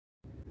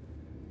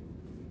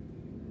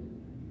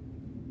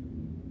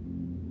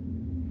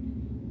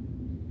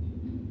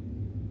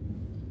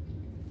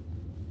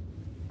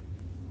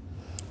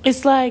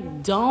It's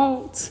like,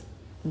 do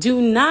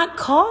not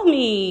call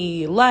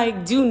me.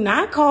 Like, do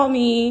not call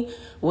me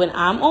when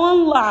I'm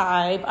on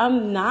live.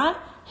 I'm not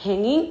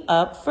hanging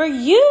up for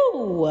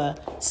you.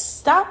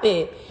 Stop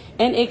it.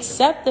 And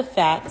accept the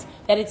fact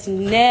that it's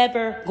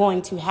never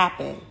going to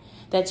happen.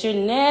 That you're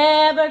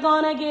never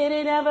gonna get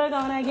it, never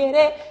gonna get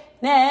it,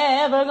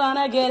 never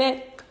gonna get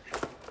it.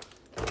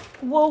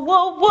 Whoa,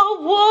 whoa,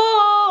 whoa,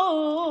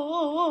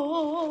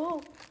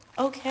 whoa.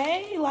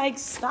 Okay, like,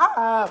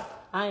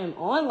 stop. I am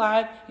on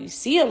live. You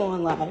see I'm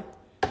on live.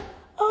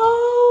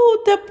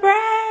 Oh, the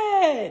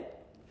brat.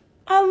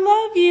 I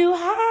love you.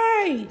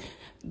 Hi.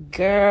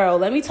 Girl,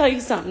 let me tell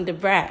you something, the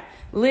brat.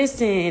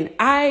 Listen,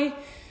 I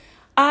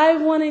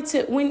wanted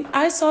to, when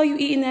I saw you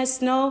eating that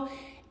snow,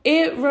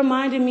 it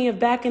reminded me of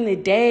back in the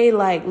day.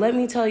 Like, let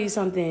me tell you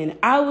something.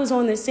 I was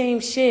on the same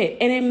shit,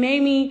 and it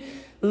made me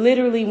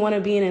literally want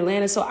to be in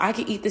Atlanta so I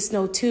could eat the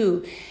snow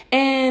too.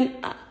 And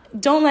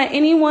don't let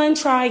anyone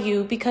try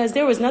you, because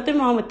there was nothing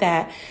wrong with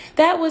that.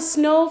 That was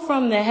snow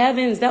from the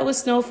heavens. That was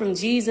snow from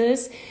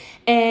Jesus.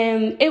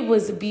 And it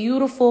was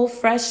beautiful,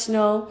 fresh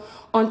snow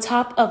on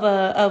top of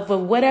a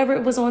whatever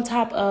it was on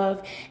top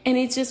of. And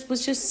it just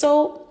was just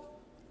so,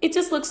 it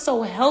just looked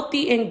so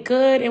healthy and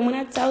good. And when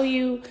I tell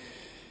you,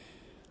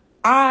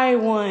 I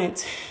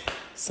want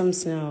some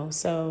snow.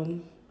 So,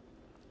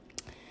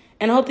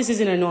 and I hope this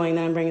isn't annoying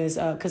that I'm bringing this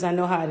up, because I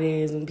know how it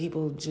is when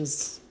people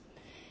just,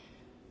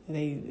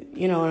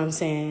 you know what I'm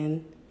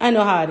saying? I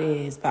know how it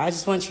is, but I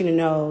just want you to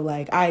know,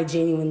 like, I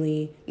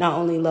genuinely not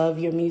only love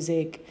your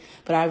music,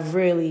 but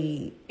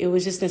it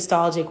was just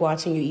nostalgic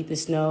watching you eat the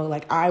snow.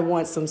 Like, I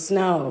want some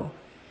snow,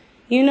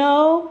 you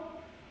know?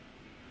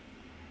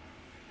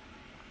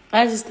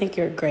 I just think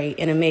you're great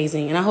and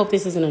amazing, and I hope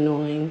this isn't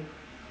annoying.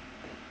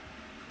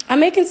 I'm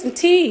making some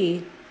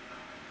tea.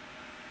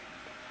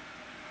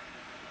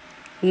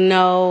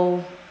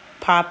 No,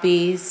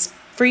 poppies.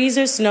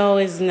 Freezer snow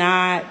is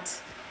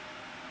not,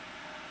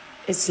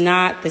 it's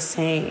not the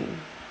same.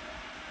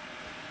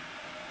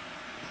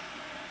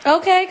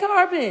 Okay,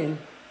 Carbon.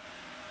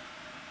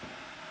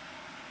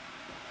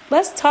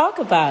 Let's talk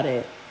about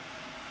it.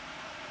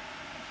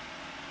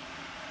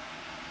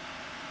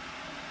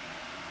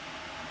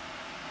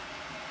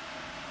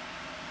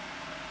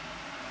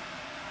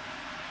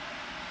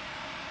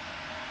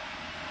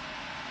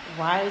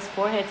 Why is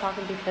forehead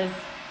talking? Because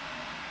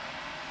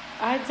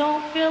I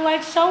don't feel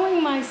like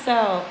showing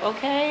myself,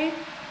 okay?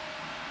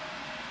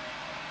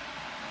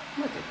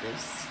 Look at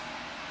this.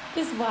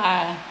 This is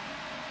why.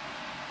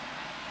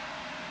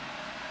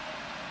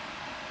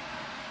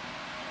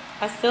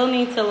 I still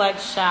need to, like,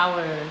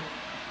 shower.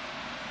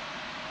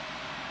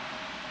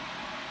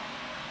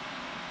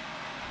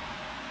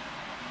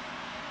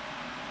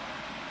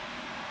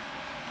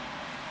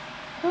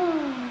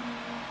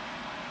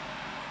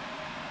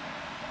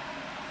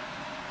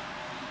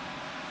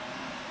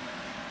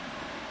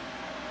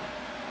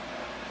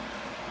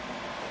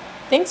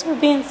 Thanks for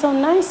being so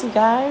nice, you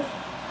guys.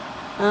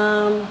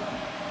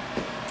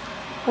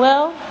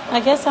 Well, I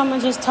guess I'm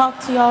gonna just talk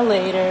to y'all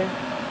later.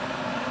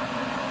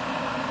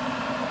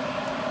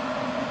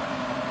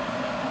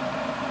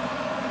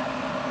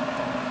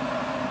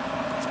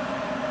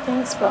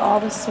 Thanks for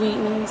all the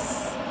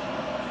sweetness.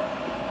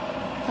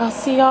 I'll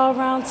see y'all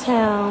around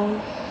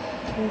town.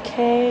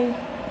 Okay?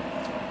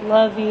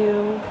 Love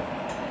you.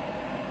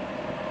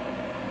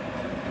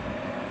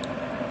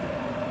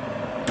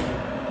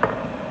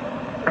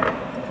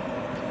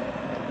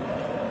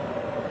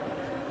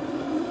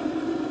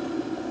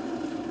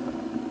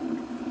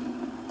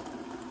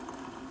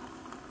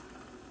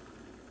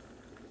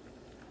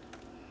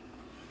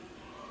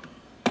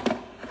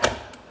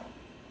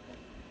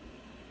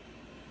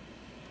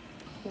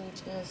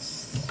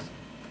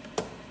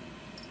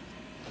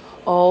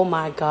 Oh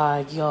my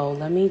God, yo,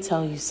 let me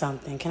tell you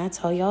something. Can I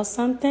tell y'all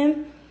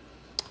something?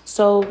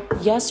 So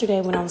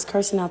yesterday when I was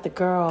cursing out the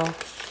girl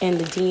in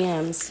the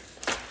DMs,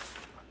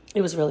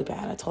 it was really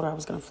bad. I told her I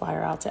was going to fly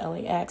her out to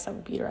LAX. I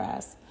would beat her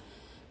ass.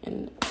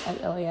 And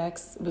at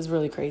LAX, it was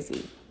really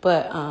crazy.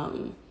 But,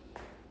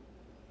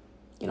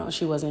 you know,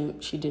 she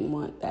didn't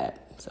want that.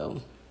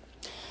 So,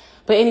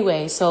 but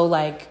anyway, so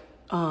like,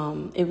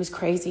 it was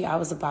crazy. I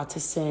was about to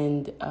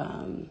send,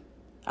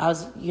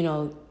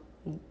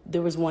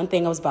 there was one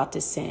thing I was about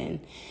to send,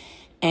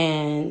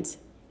 and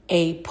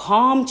a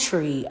part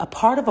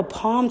of a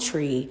palm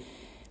tree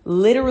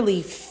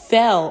literally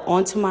fell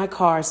onto my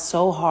car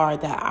so hard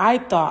that I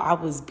thought I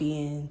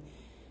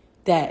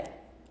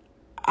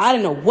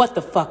didn't know what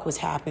the fuck was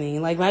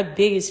happening. Like, my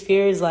biggest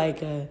fear is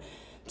like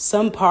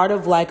some part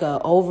of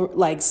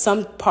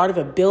some part of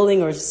a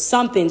building or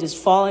something just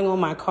falling on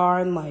my car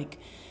and like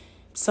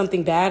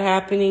something bad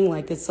happening.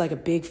 Like, it's like a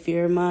big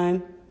fear of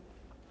mine.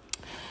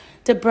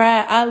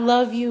 Debrat, I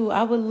love you.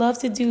 I would love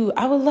to do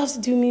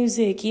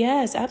music.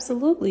 Yes,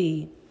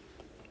 absolutely.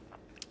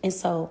 And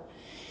so,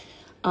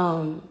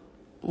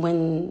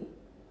 when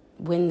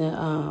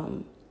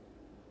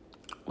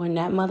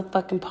that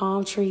motherfucking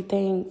palm tree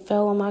thing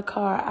fell on my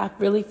car, I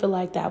really feel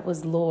like that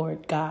was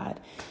Lord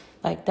God.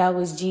 Like, that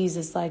was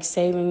Jesus, like,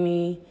 saving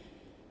me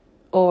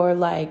or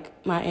like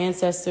my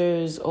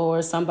ancestors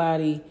or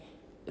somebody,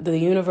 the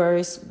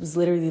universe was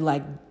literally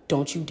like,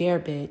 don't you dare,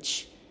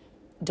 bitch.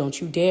 Don't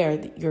you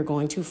dare. You're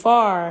going too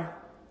far.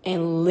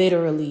 And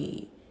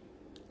literally,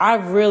 I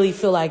really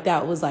feel like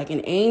that was like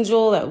an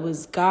angel. That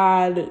was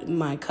God,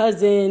 my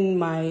cousin,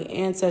 my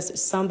ancestor,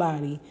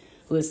 somebody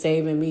who was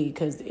saving me,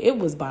 because it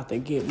was about to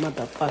get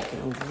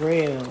motherfucking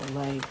real.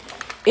 Like,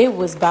 it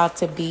was about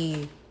to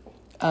be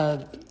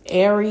a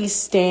Aries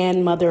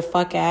stand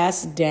motherfuck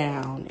ass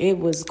down. It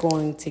was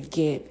going to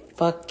get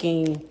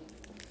fucking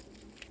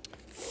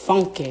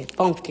funky,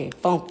 funky,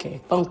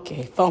 funky,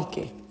 funky,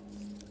 funky.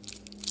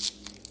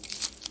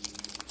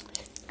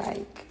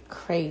 Like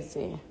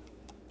crazy.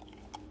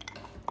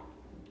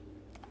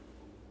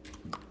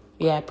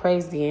 Yeah,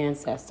 praise the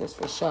ancestors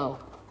for sure.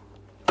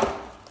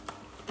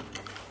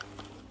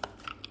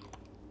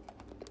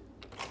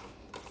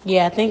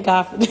 Yeah, thank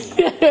God for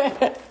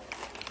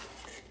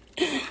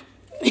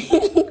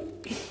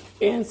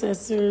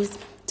ancestors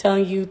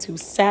telling you to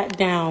sat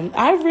down.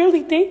 I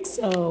really think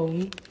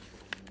so.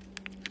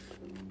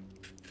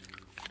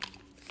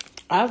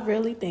 I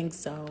really think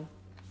so.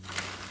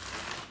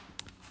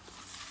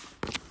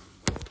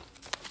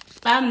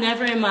 I've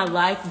never in my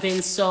life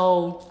been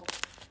so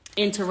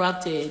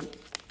interrupted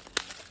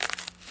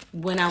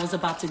when I was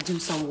about to do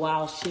some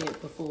wild shit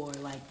before,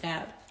 like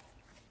that.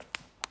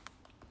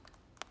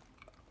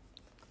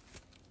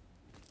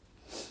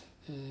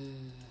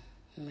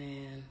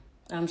 Man,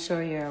 I'm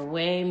sure you're a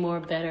way more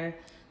better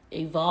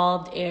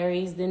evolved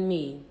Aries than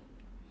me.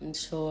 I'm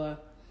sure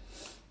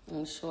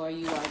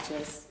you are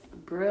just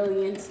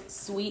brilliant,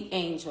 sweet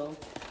angel.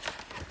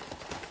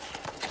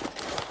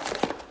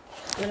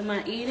 What am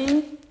I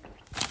eating?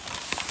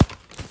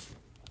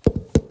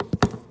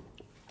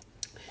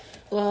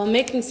 Well, I'm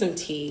making some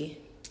tea.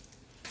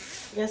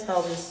 I guess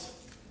I'll just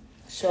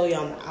show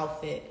y'all my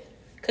outfit.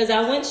 Because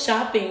I went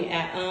shopping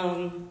at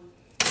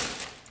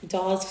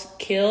Dolls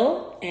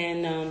Kill,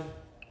 and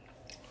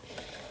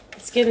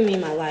it's giving me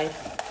my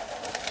life.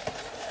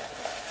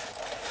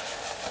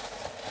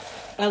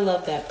 I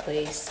love that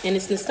place. And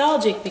it's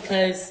nostalgic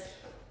because,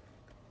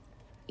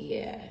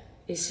 yeah,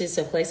 it's just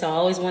a place I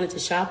always wanted to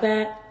shop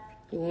at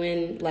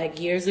when, like,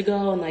 years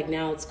ago. And, like,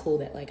 now it's cool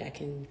that, like, I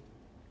can,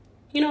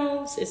 you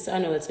know, I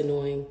know it's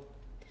annoying.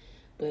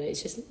 But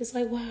it's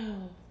like,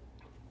 wow.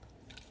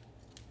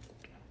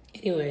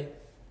 Anyway.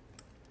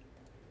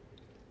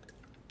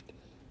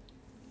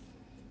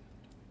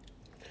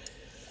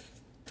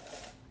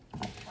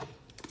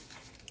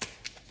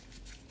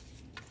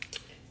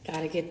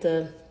 Gotta get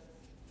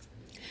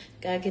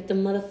the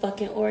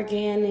motherfucking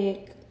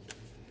organic.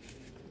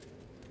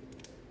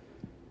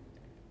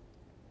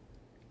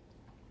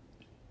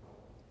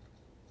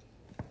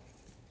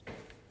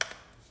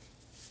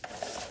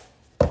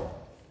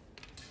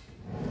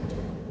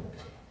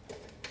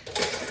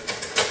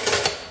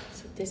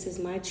 So this is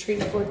my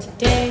treat for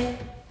today.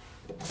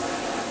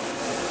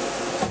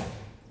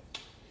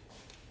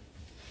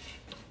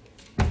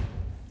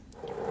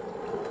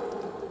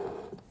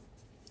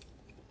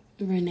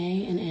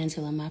 Renee and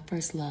Angela, my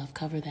first love.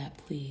 Cover that,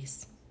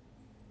 please.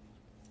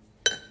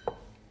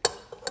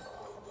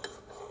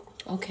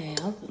 Okay,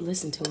 I'll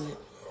listen to it.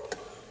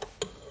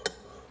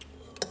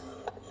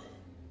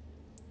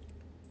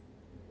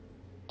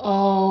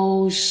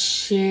 Oh,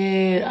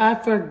 shit. I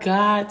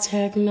forgot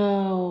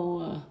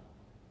techno.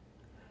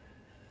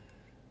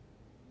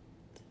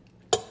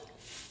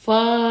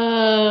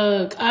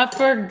 Fuck. I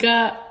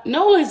forgot.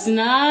 No, it's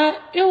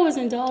not. It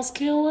wasn't Dolls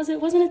Kill, was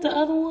it? Wasn't it the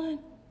other one?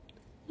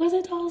 Was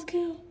it Dolls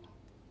Kill?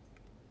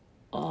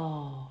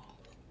 Oh.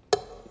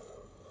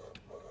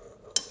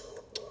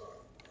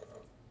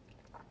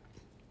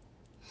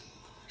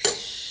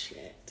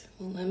 Shit.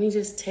 Well, let me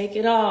just take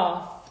it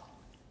off.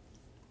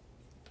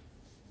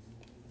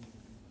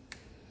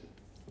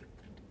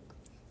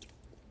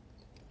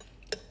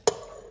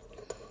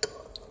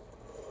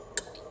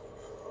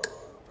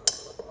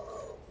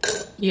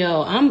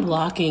 Yo, I'm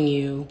blocking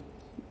you.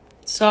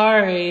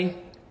 Sorry.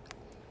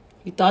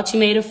 You thought you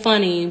made it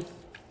funny.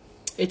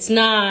 It's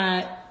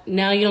not.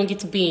 Now you don't get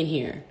to be in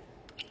here.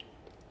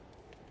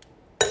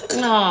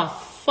 Oh,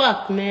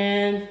 fuck,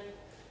 man.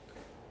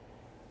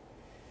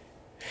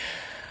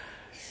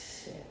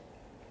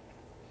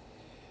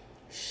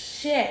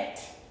 Shit.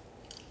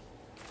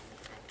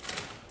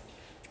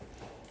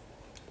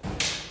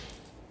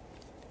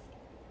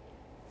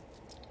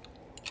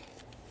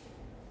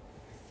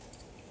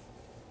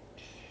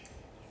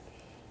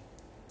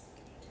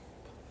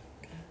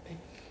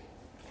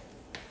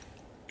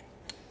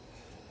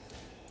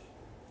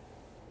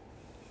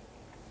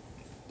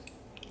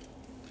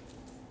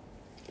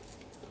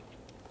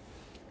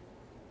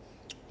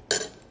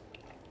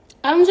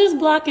 I'm just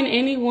blocking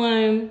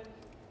anyone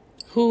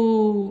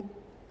who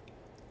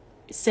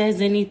says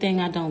anything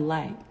I don't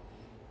like.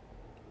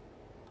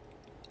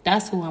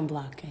 That's who I'm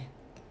blocking.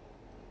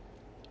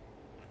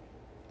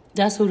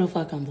 That's who the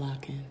fuck I'm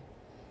blocking.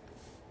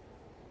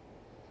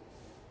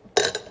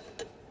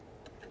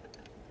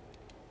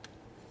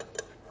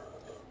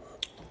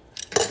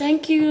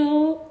 Thank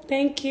you.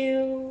 Thank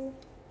you.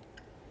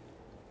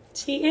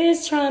 She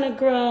is trying to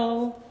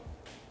grow.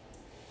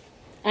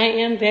 I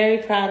am very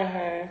proud of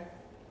her.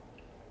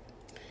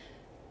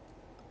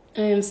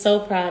 I am so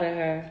proud of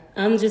her.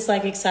 I'm just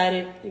like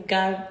excited,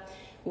 God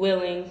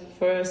willing,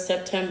 for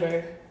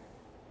September.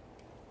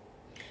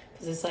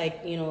 Because it's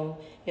like, you know,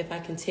 if I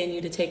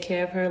continue to take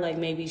care of her, like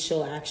maybe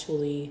she'll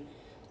actually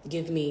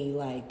give me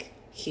like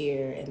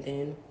here and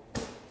then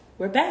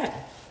we're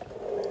back.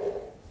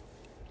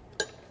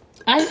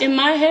 In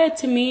my head,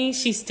 to me,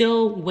 she's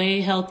still way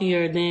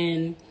healthier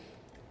than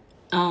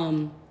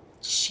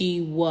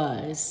she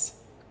was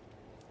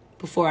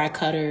before I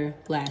cut her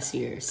last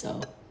year.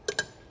 So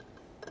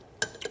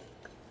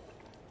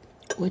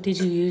what did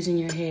you use in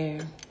your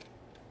hair?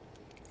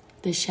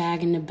 The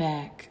shag in the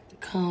back.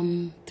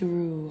 Come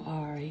through,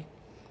 Ari.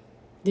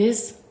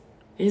 This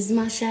is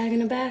my shag in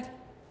the back?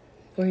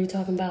 Or are you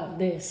talking about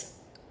this?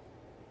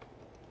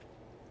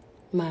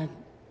 My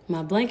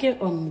blanket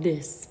or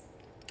this?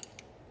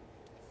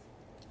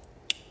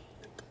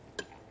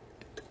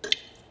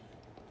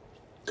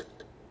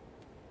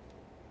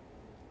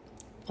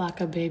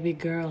 Like a baby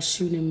girl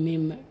shooting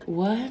me.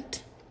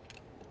 What?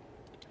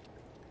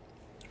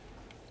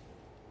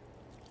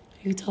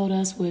 You told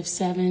us with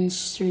 7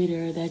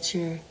 Streeter that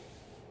you're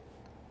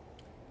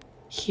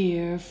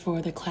here for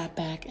the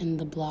clapback and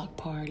the block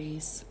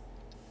parties.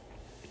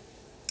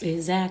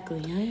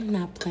 Exactly. I am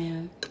not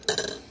playing.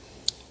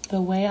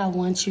 The way I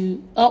want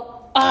you...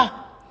 The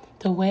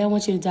way I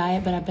want you to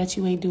diet, but I bet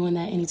you ain't doing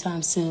that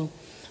anytime soon.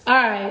 All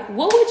right.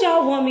 What would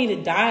y'all want me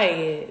to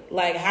diet?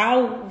 Like,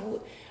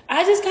 how...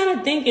 I just kind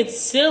of think it's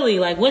silly.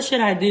 Like, what should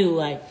I do?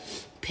 Like,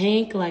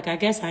 pink? Like, I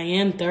guess I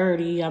am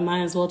 30. I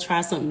might as well try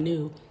something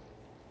new.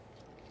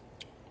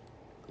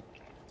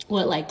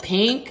 What, like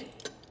pink?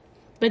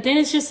 But then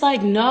it's just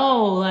like,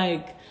 no.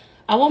 Like,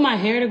 I want my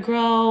hair to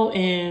grow,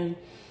 and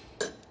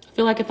I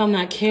feel like if I'm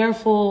not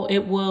careful,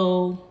 it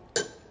will...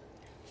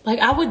 Like,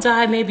 I would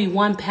dye maybe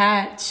one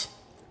patch,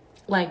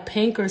 like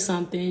pink or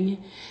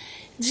something.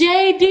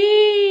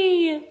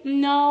 JD!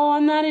 No,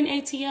 I'm not in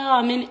ATL.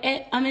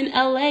 I'm in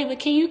LA, but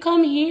can you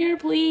come here,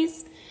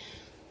 please?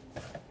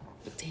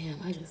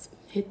 Damn, I just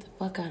hit the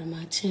fuck out of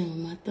my chin with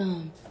my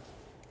thumb.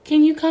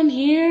 Can you come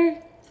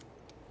here?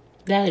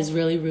 That is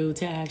really rude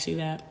to ask you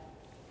that.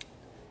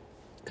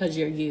 Cause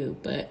you're you,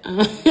 but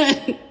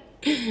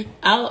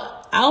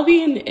I'll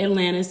be in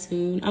Atlanta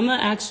soon. I'm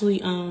gonna actually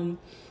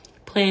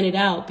plan it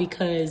out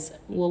because,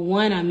 well,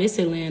 1, I miss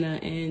Atlanta,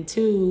 and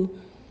 2,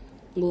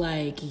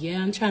 like,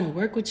 yeah, I'm trying to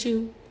work with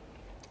you.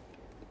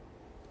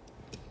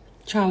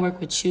 I'm trying to work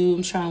with you.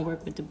 I'm trying to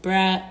work with the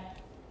brat.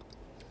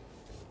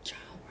 I'm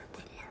trying to work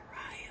with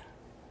Mariah.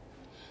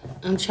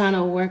 I'm trying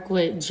to work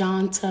with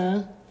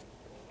Jonta.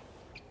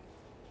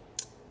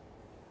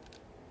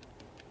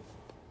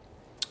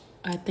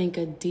 I think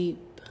a deep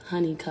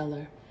honey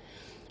color.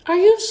 Are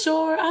you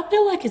sure? I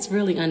feel like it's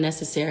really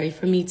unnecessary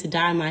for me to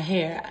dye my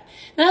hair.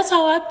 That's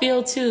how I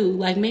feel too.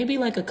 Like maybe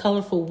like a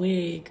colorful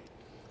wig.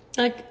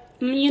 Like,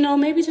 you know,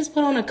 maybe just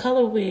put on a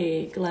color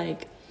wig.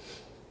 Like,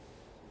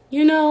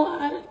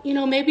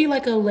 maybe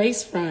like a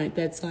lace front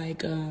that's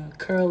like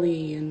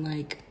curly and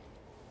like.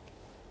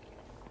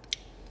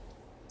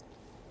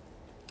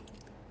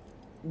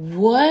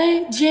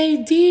 What,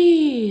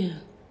 JD?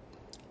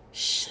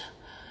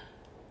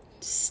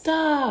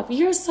 Stop.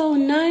 You're so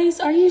nice.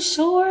 Are you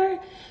sure?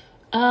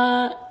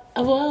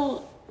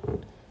 Well,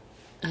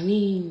 I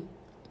mean,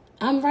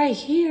 I'm right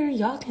here.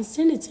 Y'all can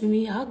send it to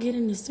me. I'll get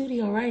in the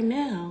studio right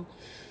now.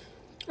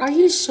 Are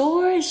you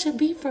sure it should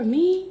be for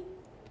me?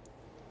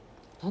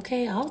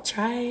 Okay, I'll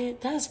try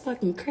it. That's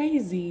fucking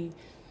crazy.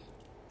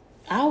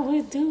 I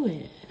would do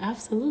it.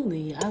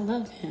 Absolutely. I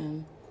love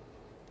him.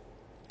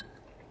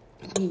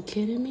 Are you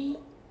kidding me?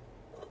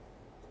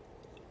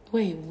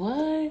 Wait,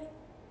 what?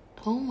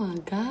 Oh my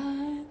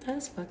God,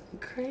 that's fucking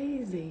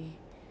crazy.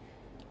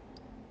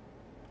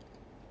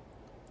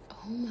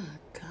 Oh my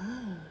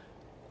God.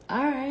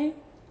 All right.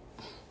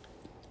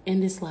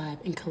 End this live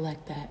and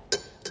collect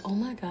that. Oh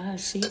my God,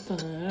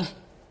 Sheba.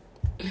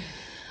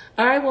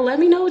 All right, well, let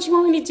me know what you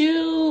want me to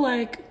do.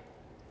 Like,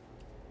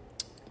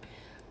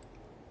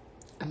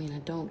 I mean, I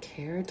don't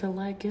care to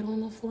like get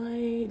on the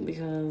flight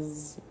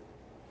because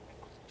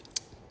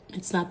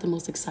it's not the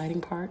most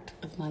exciting part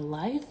of my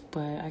life,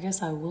 but I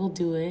guess I will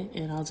do it,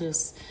 and I'll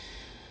just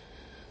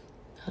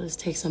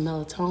take some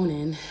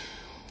melatonin.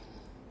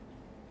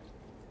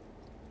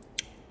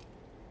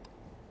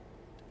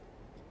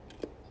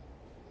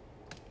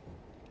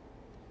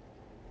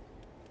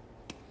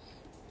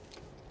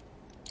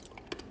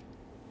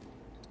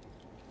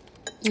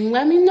 And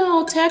let me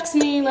know, text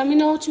me, let me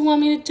know what you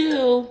want me to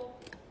do.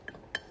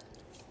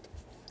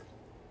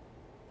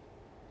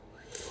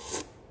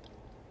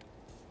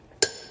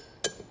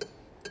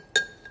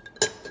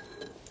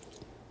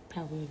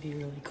 That would be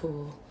really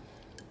cool.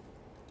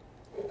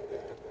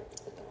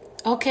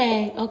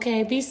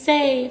 Okay, be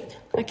safe.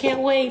 I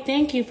can't wait.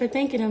 Thank you for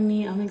thinking of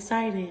me. I'm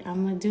excited.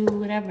 I'm gonna do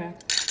whatever.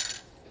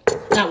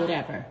 Not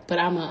whatever, but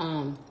I'm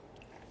gonna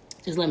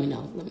just let me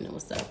know. Let me know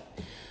what's up.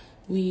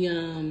 We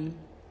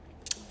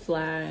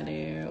fly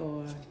there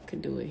or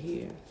could do it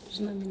here.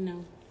 Just let me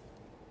know.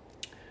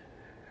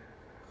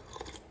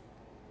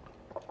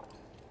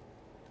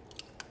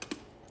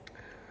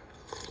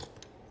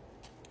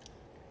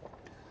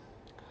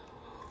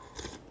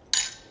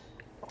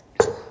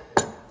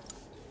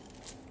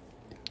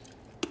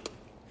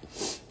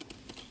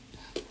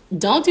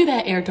 Don't do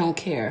that, Air Don't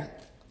Care.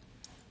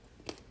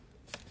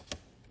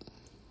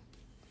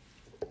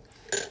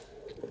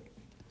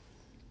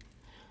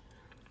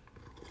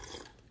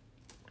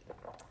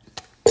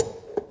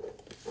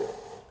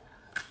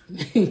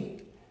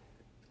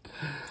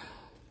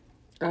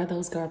 Are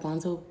those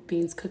garbanzo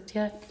beans cooked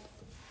yet?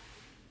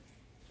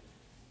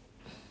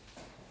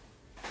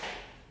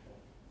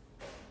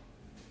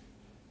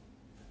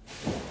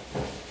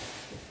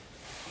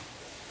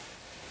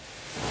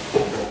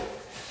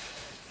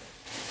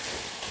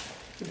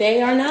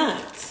 They are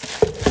not.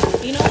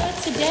 You know what,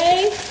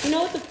 today, you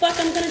know what the fuck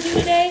I'm gonna do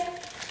today?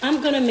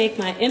 I'm gonna make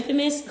my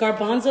infamous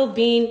garbanzo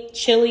bean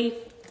chili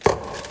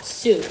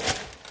soup.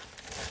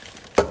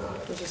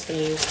 We're just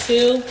gonna use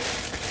 2.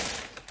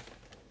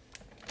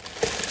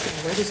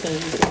 We're just gonna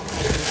use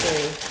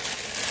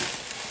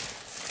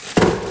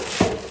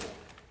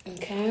 3.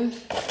 Okay.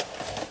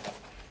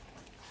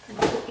 I'm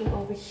putting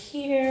over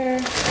here.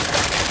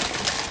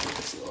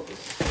 Put you over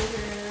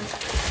here.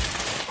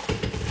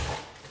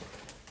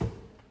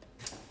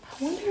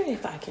 I wonder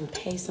if I can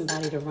pay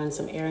somebody to run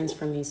some errands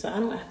for me so I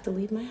don't have to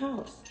leave my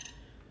house.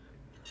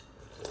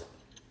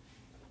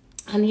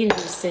 I need an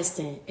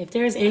assistant. If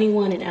there's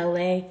anyone in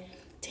LA,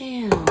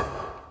 damn.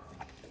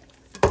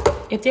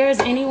 If there's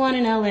anyone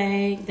in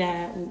LA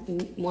that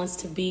wants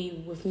to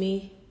be with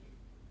me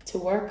to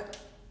work,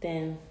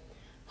 then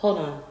hold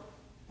on.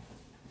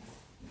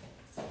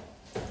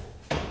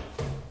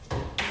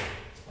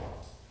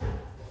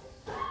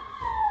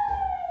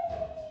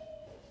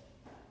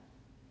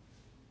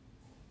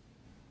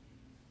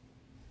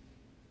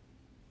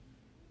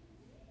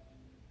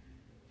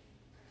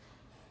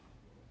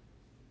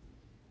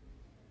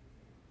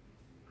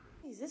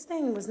 This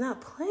thing was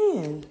not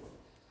playing.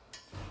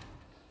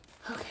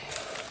 Okay.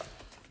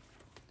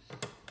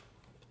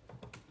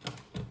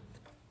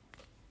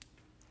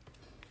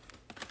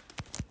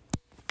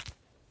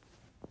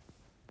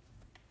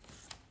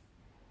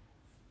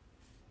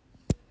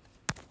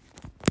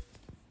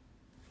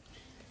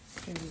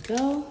 There we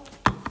go.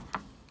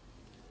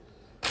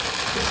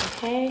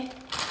 Okay.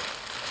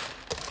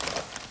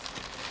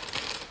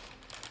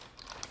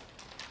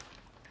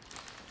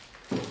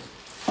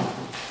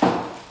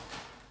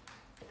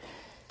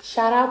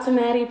 Shout out to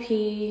Maddie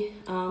P.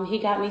 He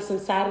got me some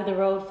side of the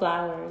road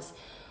flowers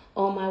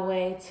on my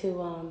way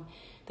to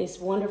this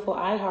wonderful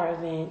iHeart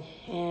event,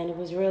 and it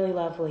was really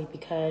lovely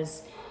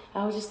because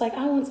I was just like,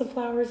 I want some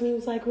flowers, and he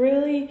was like,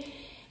 really?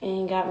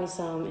 And he got me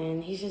some,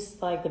 and he's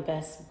just like the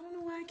best. I don't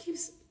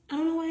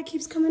know why it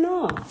keeps coming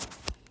off.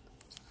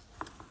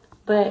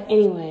 But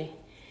anyway,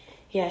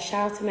 yeah,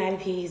 shout out to Maddie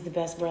P. He's the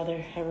best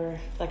brother ever.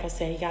 Like I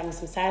said, he got me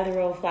some side of the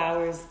road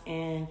flowers,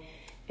 and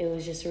it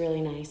was just really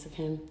nice of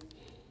him.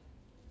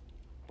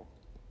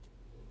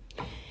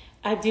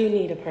 I do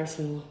need a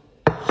personal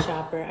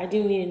shopper. I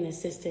do need an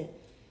assistant.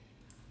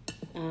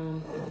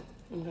 I'm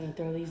gonna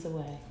throw these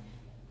away.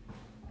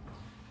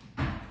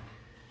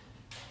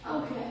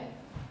 Okay.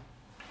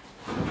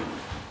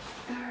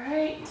 All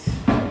right.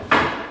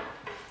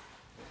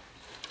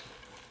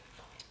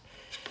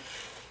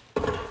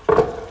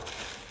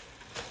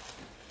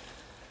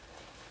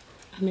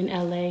 I'm in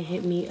LA.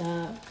 Hit me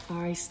up.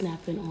 Ari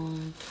snapping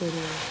on Twitter.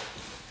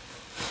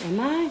 Am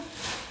I?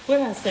 What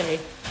did I say?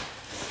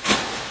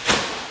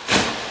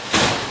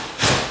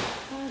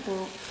 I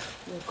don't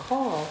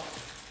recall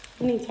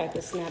any type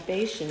of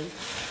snapation.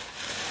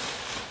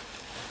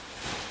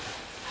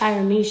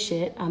 Hire me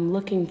shit. I'm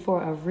looking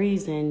for a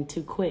reason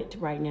to quit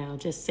right now.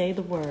 Just say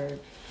the word.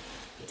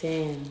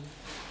 Damn.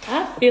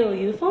 I feel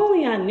you. If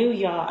only I knew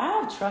y'all. I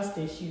have trust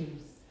issues.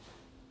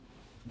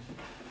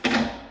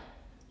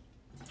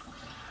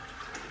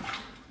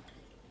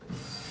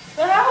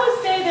 But I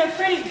would say they're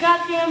pretty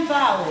goddamn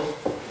valid.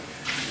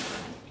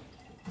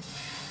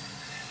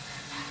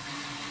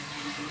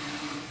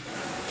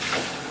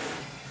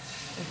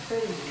 They're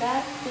pretty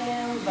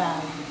goddamn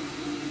valid.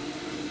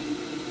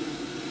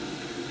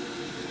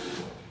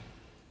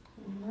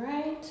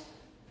 Alright.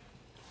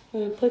 I'm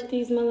gonna put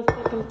these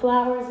motherfucking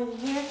flowers in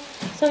here.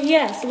 So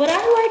yes, what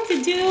I like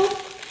to do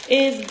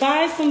is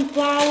buy some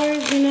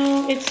flowers, you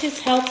know. It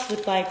just helps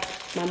with like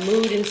my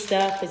mood and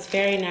stuff. It's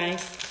very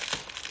nice.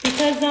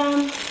 Because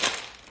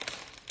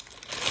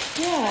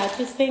yeah, I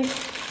just think,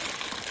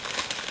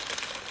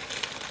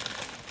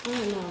 I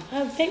don't know.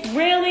 I think,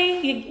 really?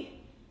 You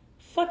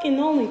fucking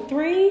only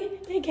 3?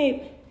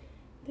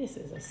 This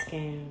is a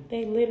scam.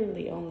 They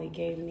literally only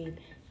gave me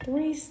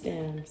 3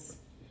 stems.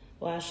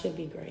 Well, I should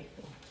be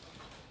grateful.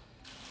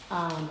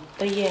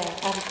 But yeah,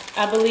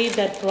 I believe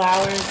that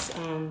flowers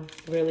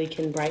really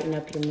can brighten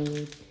up your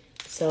mood.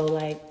 So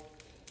like,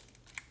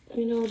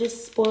 you know,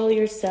 just spoil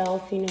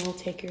yourself, you know,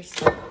 take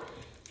yourself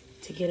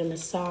to get a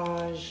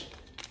massage.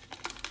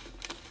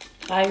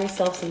 Buy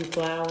yourself some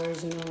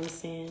flowers, you know what I'm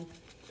saying?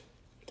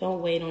 Don't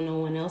wait on no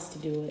one else to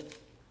do it.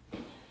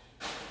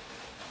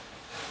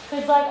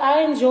 Because, like,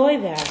 I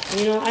enjoy that.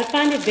 You know, I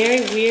find it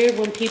very weird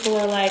when people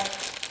are like,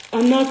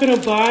 I'm not going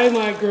to buy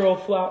my girl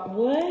flower.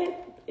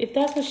 What? If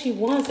that's what she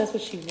wants, that's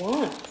what she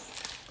wants.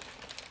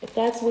 If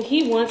that's what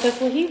he wants, that's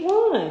what he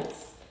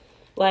wants.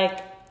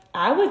 Like,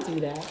 I would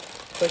do that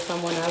for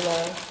someone I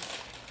love.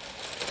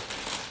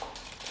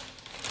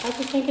 I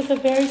just think it's a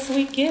very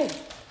sweet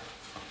gift.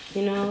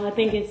 You know, I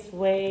think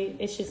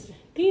it's just,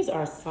 these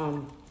are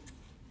some,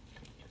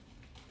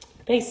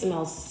 they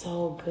smell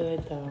so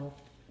good though.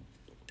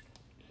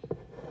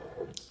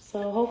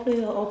 So hopefully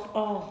they'll open,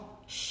 oh,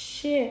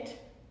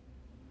 shit.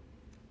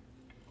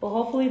 Well,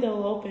 hopefully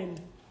they'll open.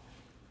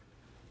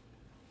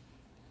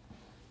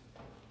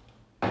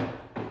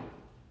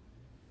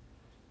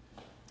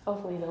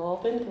 Hopefully they'll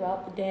open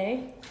throughout the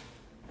day.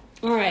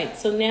 All right,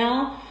 so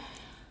now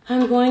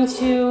I'm going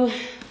to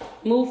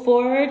move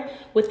forward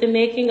with the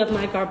making of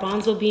my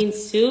garbanzo bean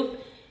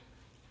soup.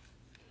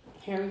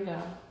 Here we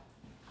go.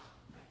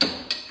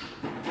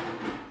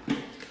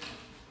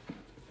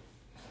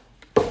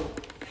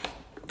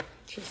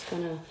 Just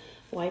gonna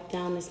wipe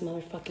down this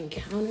motherfucking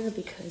counter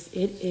because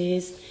it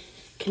is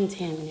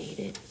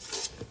contaminated.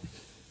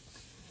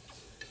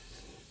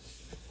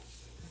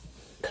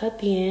 Cut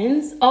the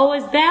ends. Oh,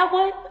 is that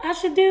what I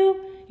should do?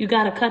 You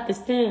gotta cut the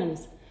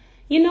stems.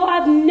 You know,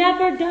 I've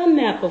never done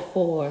that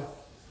before.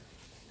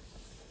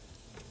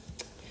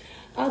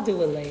 I'll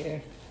do it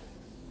later.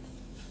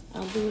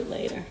 I'll do it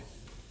later.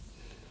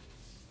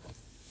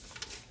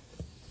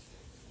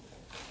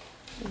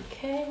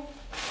 Okay.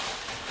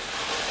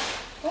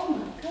 Oh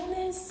my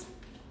goodness.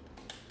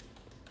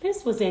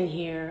 This was in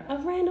here. A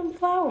random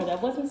flower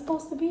that wasn't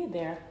supposed to be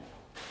there.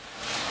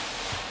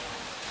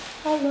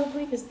 How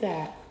lovely is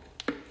that?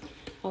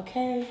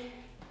 Okay.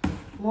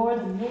 More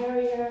the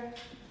merrier.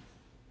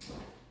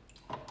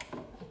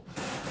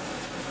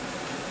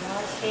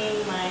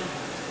 Washing my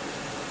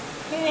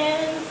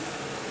hands.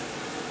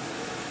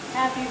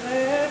 Happy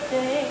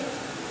birthday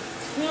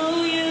to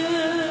you.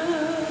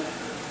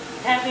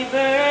 Happy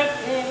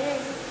birthday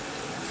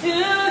to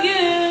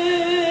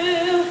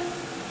you.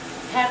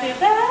 Happy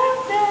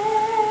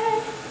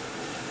birthday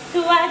to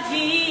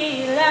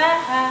Agila.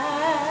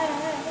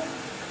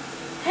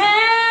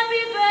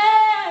 Happy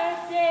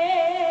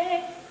birthday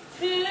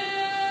to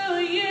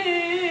you.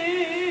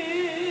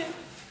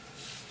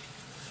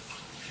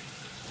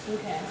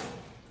 Okay.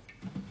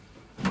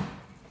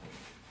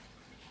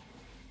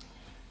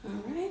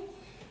 All right.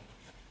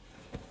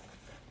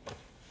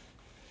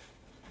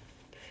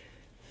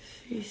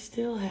 She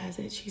still has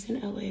it. She's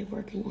in LA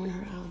working on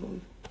her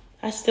album.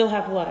 I still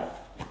have what?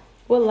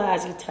 What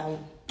lies you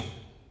telling?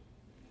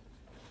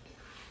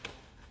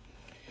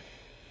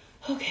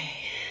 Okay.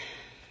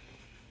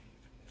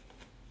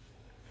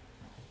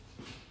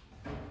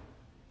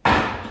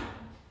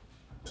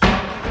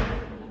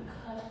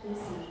 Cut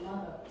this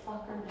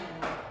motherfucker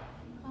down.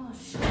 Oh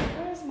shit,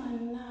 where's my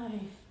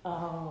knife?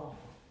 Oh.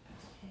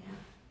 Yeah.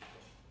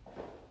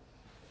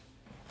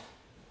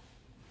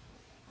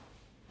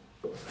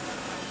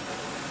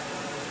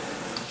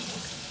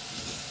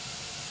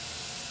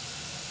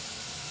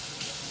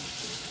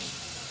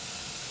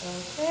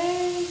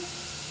 Okay.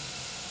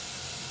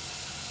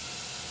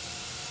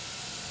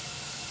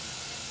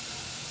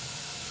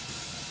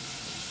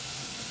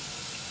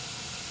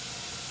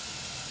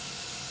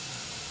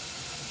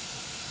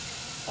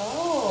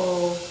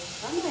 Oh,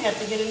 I might have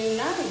to get a new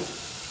knife.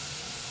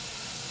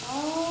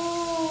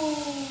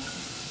 Oh.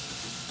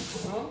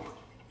 Well,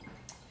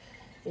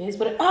 it is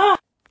what it, ah!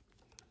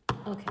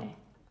 Okay.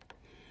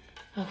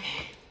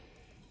 Okay.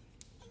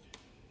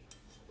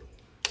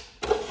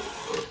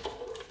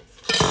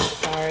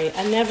 Sorry,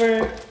 I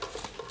never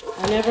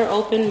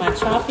opened my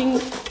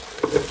chopping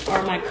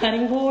or my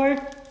cutting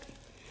board.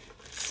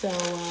 So,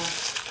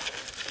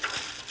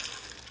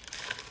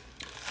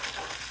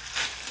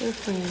 we're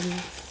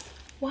friends.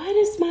 Why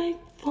does my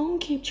phone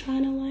keep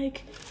trying to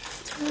like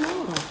turn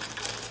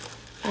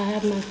off? I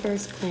have my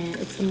first plant.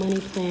 It's a money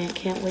plant.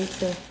 Can't wait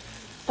to,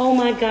 oh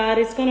my God,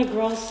 it's gonna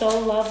grow so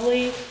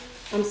lovely.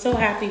 I'm so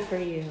happy for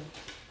you.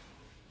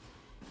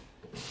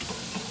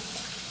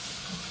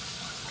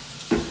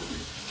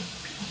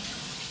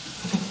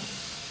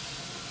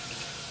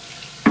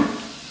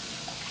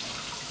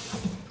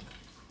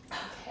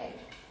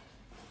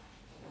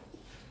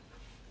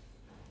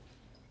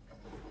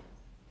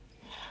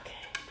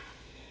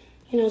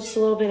 You know, just a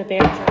little bit of bear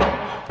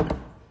dry.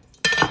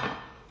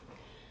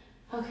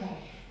 Okay.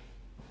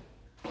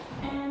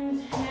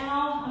 And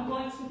now I'm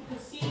going to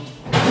proceed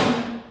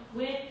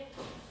with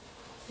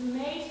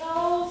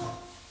tomatoes.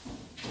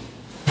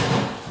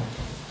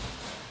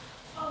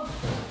 Oh.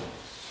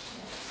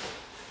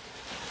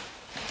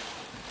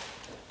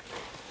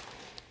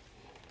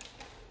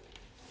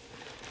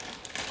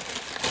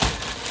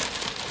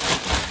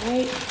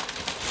 Right.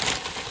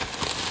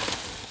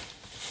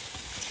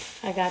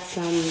 I got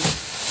some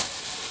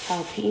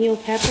jalapeno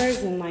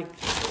peppers and like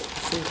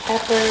some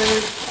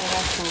peppers. I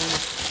got some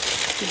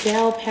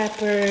bell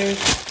peppers.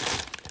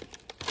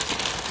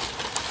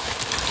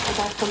 I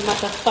got some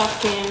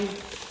motherfucking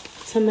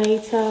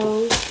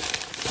tomatoes,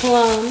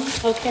 plum,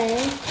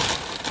 okay?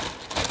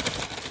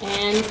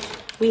 And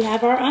we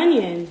have our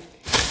onion.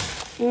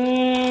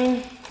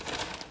 I'm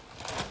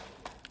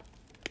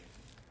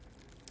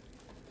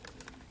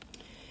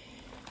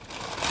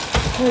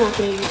not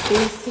gonna use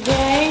these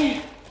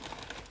today.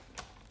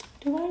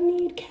 Do I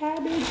need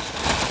cabbage?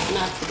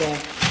 Not today.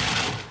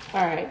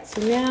 All right, so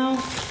now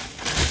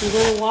I'm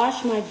gonna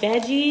wash my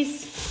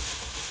veggies.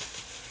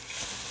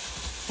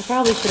 I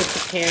probably should have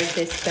prepared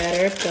this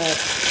better, but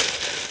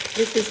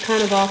this is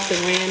kind of off the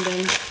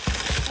random.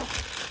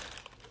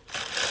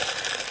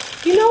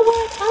 You know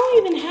what? I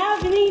don't even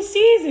have any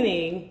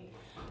seasoning.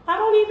 I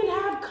don't even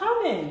have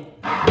cumin.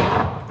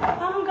 I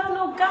don't got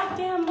no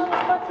goddamn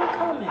motherfucking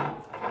cumin.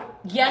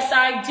 Yes,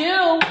 I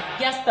do.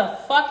 Yes, the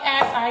fuck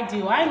ass I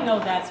do. I know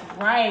that's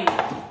right.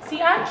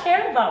 See, I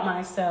care about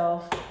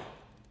myself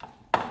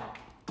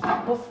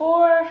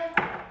before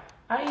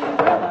I even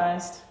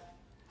realized.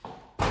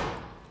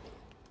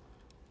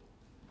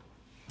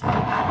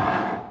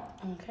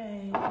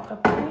 Okay,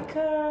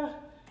 paprika.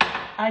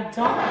 I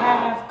don't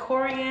have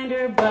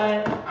coriander,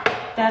 but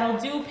that'll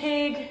do,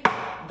 pig.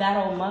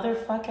 That'll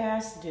motherfuck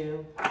ass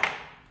do.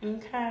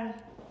 Okay.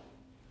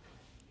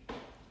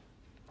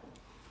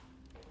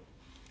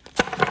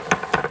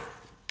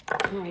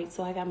 Alright,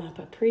 so I got my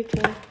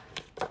paprika.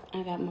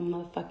 I got my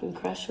motherfucking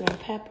crushed red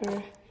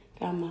pepper.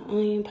 Got my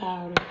onion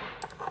powder.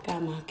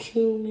 Got my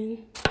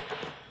cumin.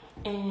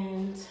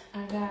 And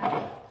I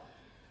got,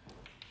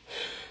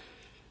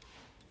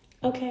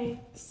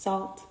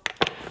 salt,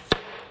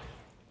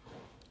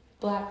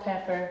 black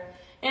pepper,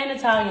 and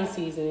Italian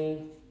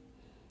seasoning.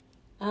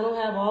 I don't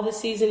have all the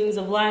seasonings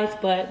of life,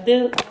 but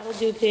that'll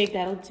do, pig.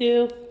 That'll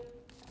do.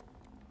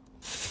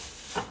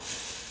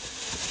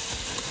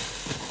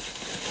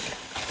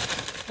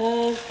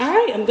 All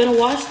right, I'm gonna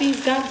wash these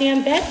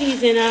goddamn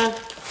veggies and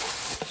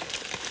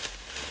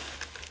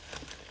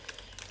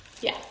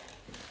yeah.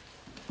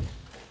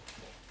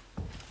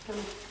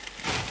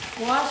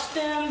 Wash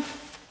them.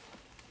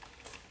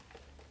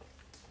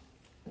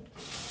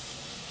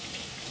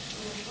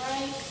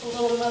 Alright, a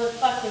little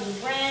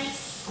motherfucking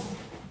rinse.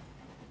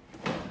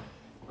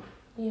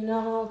 You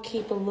know,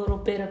 keep a little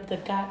bit of the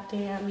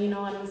goddamn, you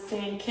know what I'm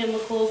saying,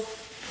 chemicals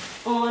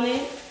on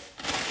it.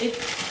 It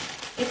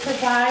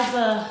provides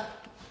a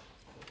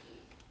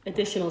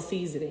additional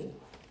seasoning.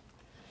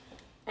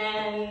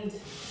 And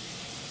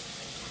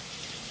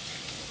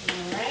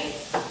alright.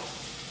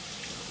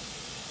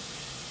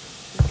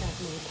 Got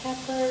my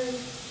peppers.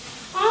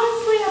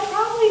 Honestly, I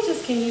probably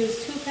just can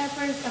use 2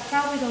 peppers. I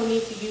probably don't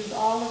need to use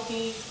all of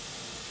these.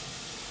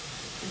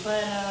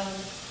 But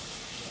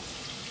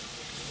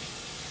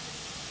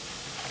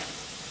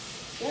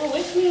yeah,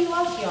 wish me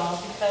luck,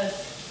 y'all, because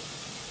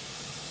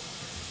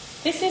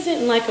this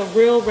isn't like a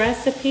real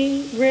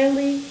recipe,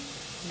 really.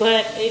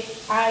 But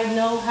I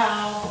know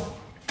how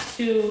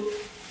to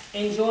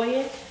enjoy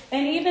it.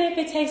 And even if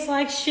it tastes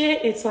like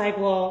shit, it's like,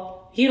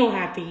 well, you don't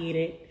have to eat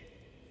it.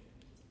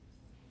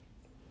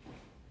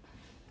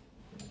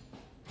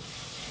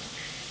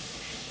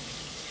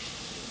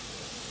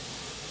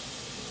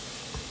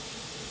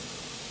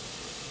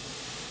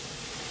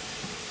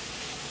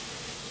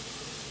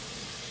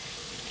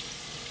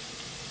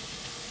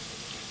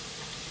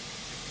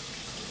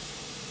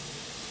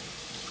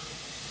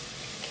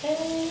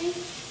 Okay.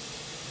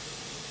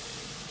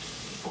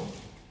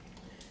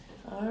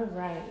 All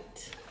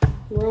right.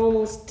 We're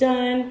almost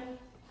done.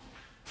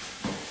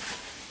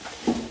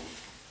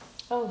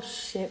 Oh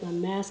shit, my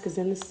mask is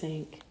in the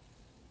sink.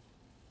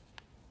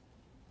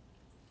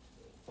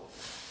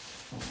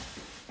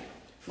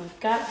 My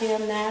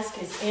goddamn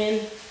mask is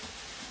in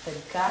the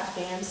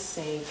goddamn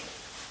sink.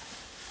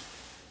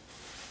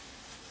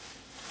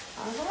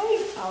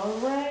 All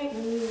right.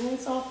 Let me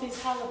rinse off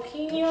this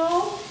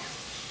jalapeno.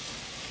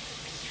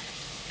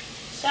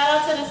 Shout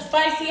out to the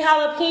spicy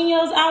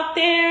jalapenos out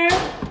there.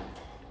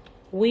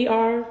 We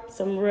are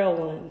some real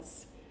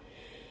ones.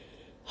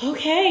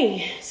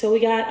 Okay, so we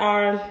got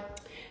our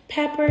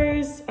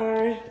peppers,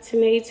 our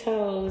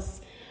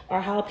tomatoes,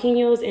 our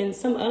jalapenos, and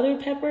some other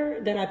pepper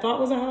that I thought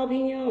was a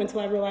jalapeno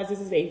until I realized this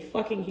is a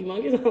fucking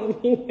humongous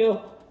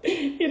jalapeno.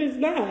 It is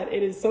not.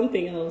 It is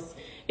something else.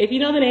 If you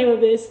know the name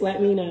of this,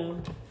 let me know.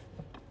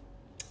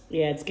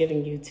 Yeah, it's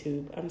giving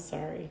YouTube. I'm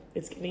sorry.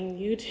 It's giving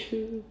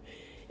YouTube.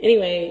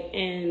 Anyway,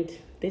 and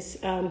this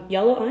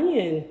yellow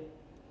onion.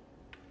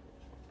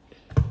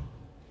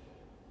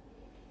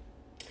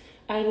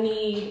 I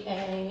need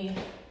a,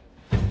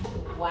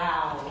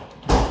 wow.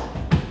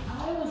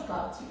 I was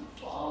about to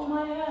fall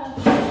my ass.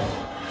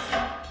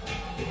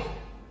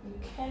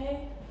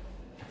 Okay.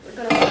 We're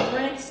gonna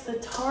rinse the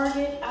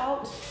target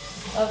out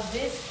of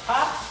this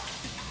pot.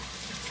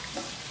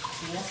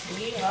 Yes,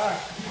 we are.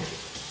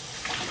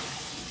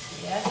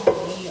 Yes,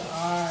 we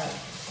are.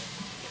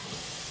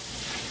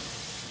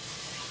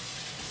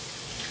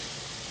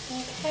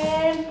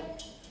 Okay.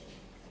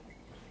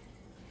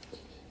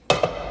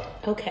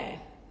 Okay.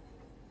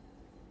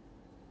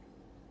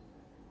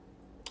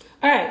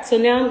 All right, so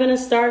now I'm gonna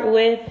start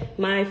with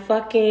my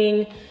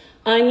fucking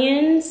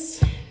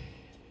onions.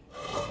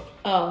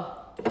 Oh,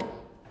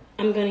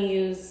 I'm gonna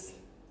use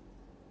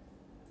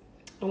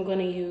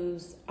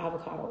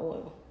avocado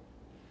oil.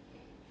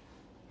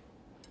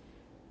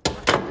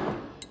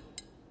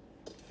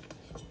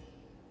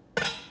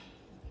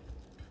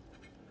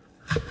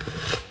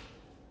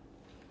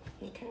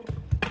 Okay.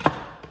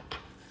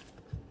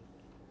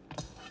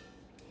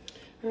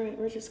 All right,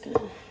 we're just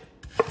gonna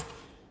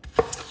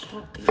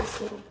chop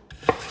these little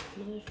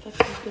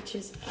motherfucking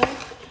bitches up.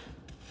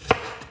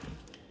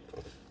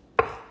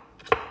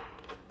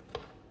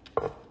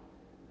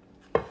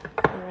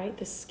 All right,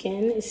 the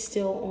skin is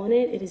still on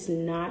it. It is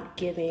not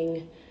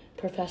giving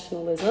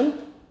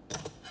professionalism.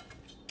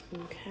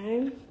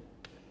 Okay.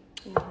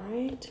 All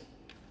right.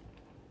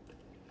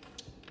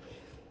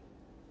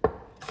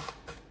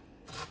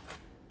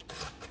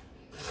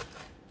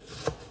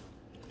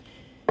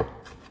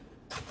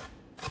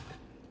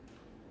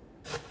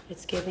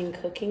 It's giving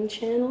cooking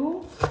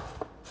channel.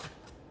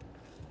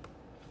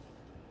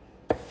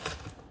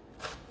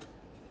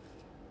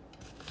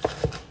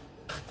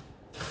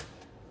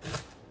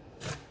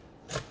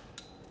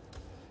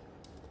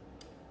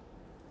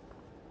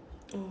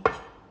 Oh.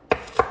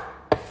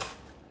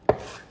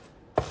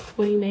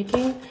 What are you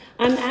making?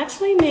 I'm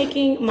actually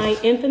making my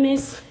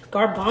infamous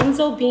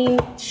garbanzo bean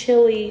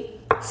chili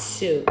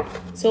soup.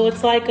 So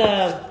it's like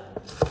a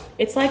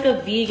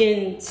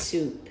vegan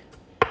soup,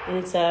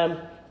 and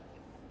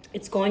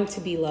it's going to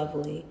be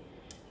lovely.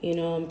 You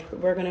know,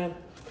 we're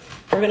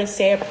gonna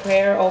say a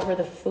prayer over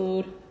the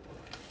food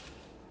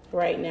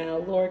right now.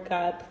 Lord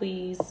God,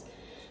 please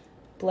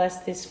bless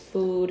this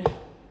food.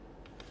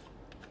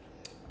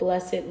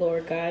 Bless it,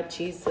 Lord God.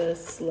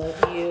 Jesus,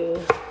 love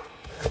you.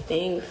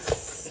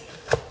 Thanks.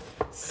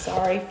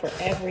 Sorry for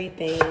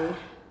everything.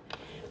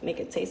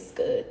 Make it taste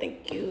good.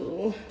 Thank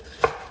you.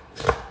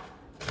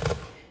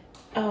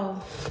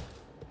 Oh.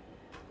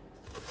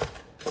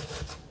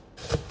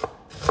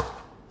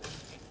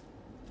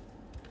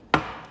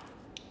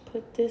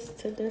 Put this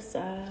to the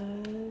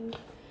side.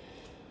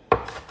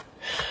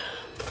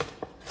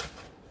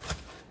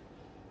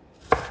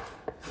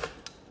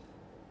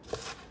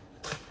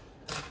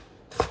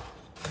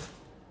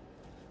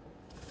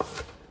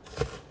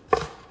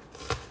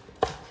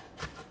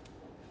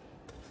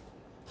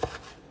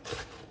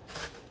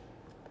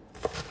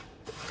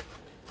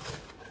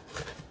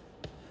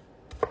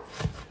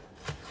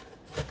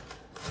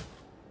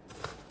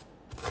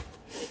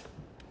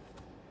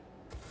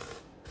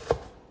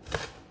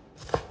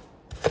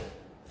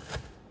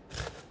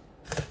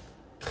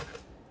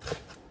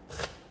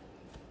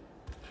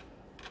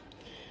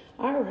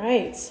 All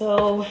right,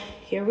 so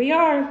here we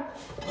are.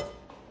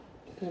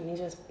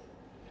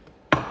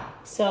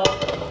 So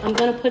I'm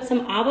gonna put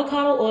some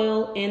avocado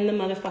oil in the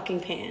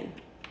motherfucking pan.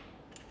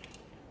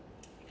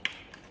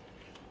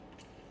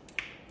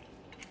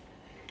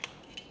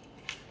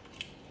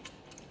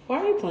 Why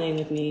are you playing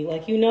with me?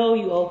 Like, you know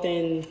you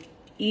open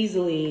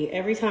easily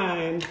every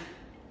time.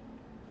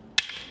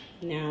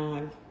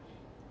 Now,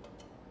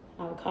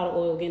 avocado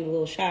oil getting a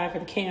little shy for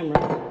the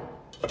camera.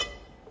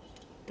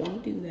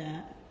 Don't do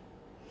that.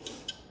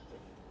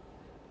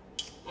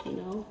 You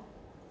know?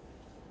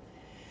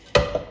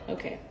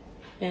 Okay.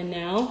 And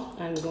now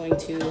I'm going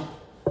to,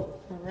 all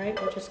right,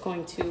 we're just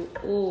going to,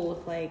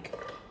 like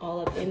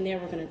all up in there.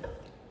 We're going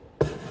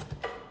to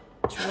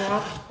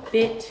drop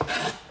it.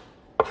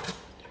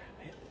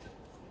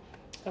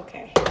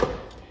 Okay.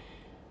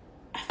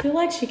 I feel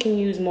like she can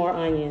use more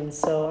onions,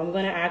 so I'm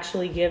going to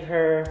actually give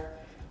her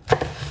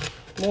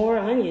more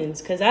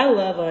onions because I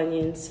love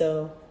onions,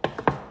 so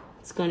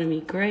it's going to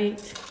be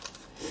great.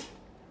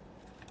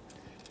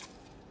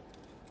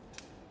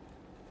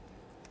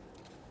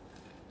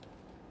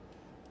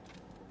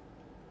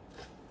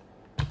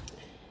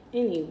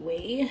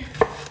 Anyway,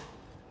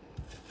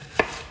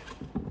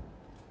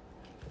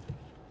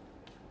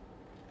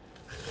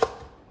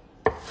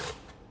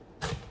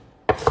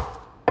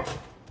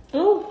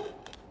 oh,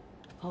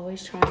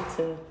 always trying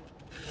to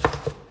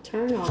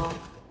turn off.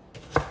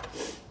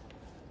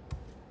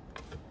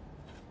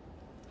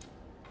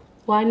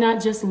 Why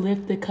not just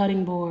lift the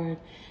cutting board?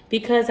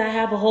 Because I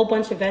have a whole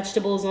bunch of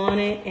vegetables on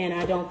it and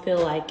I don't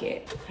feel like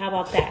it. How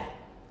about that?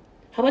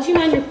 How about you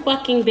mind your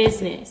fucking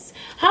business?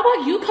 How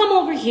about you come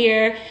over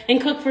here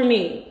and cook for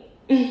me?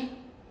 Why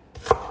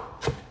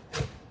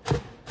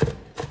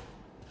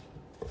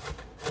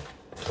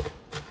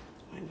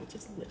not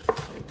just lift the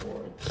cutting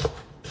board?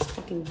 There's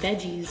fucking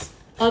veggies,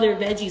 other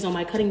veggies on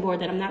my cutting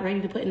board that I'm not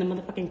ready to put in the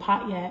motherfucking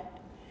pot yet.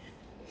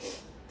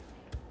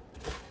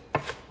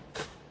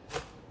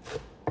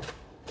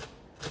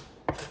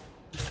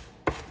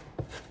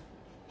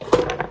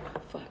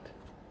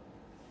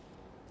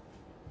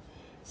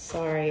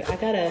 Sorry, I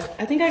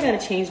think I gotta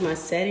change my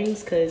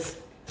settings because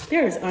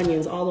there's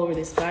onions all over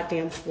this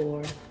goddamn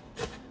floor.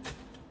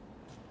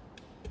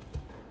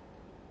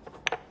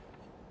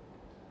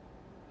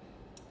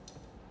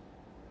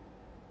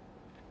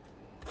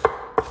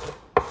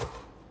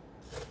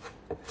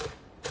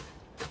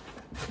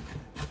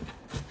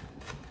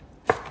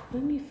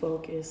 Let me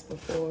focus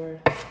before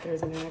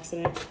there's an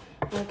accident.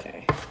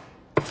 Okay.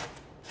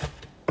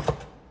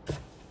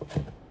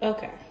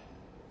 Okay.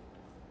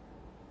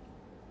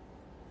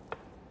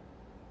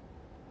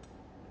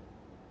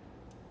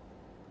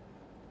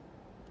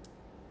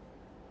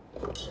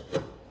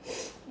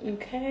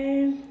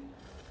 Okay.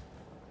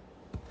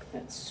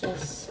 Let's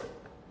just,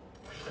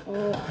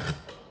 oh,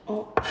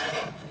 oh,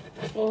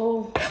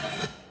 oh,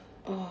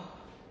 oh.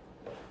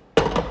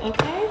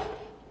 Okay.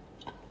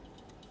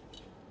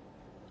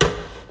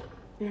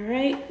 All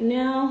right,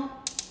 now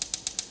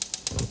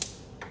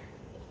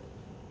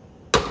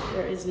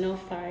there is no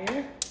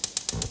fire.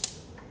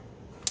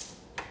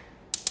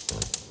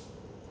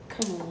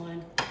 Come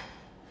on.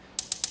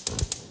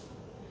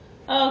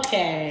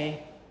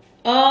 Okay.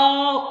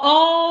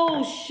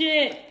 Oh,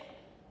 shit.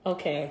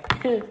 Okay.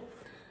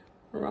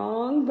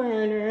 Wrong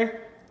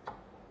burner.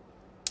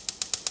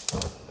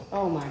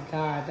 Oh my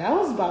God, that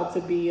was about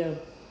to be a...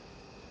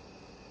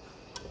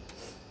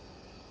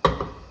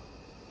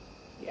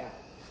 Yeah.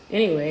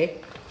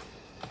 Anyway,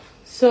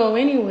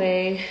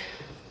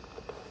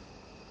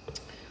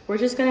 we're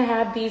just gonna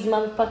have these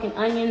motherfucking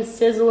onions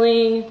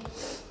sizzling,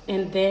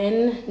 and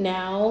then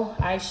now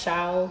I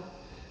shall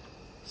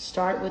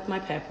start with my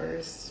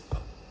peppers.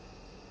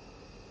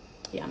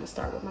 Yeah, I'm gonna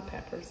start with my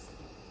peppers.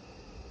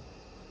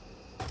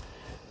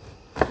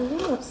 I'm a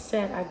little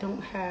upset I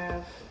don't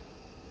have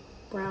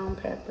brown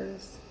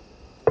peppers.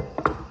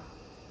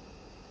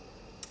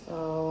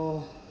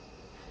 Oh,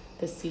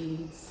 the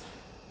seeds.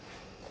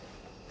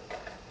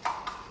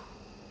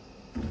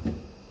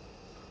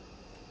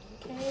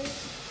 Okay,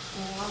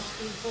 and wash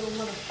these little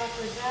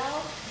motherfuckers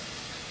out.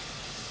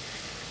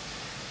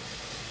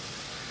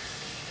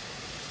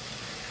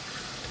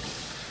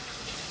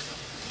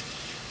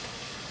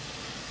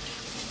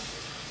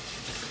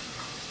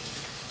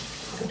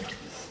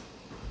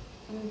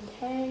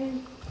 Okay.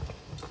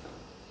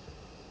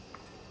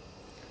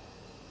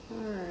 All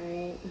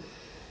right.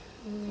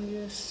 Let me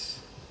just...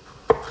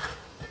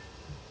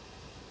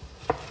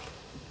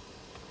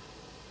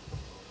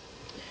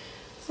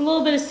 It's a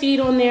little bit of seed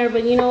on there,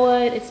 but you know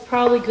what? It's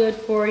probably good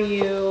for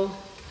you,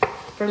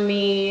 for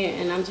me,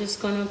 and I'm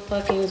just gonna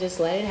fucking just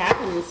let it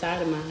happen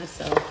inside of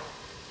myself.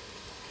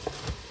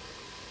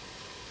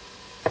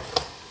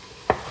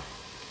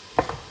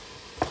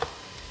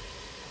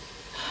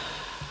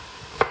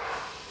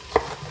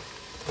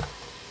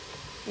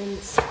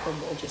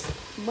 Insufferable, just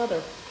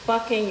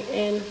motherfucking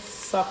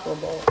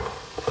insufferable.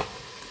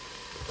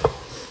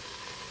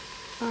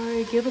 All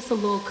right, give us a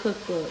little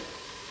cookbook.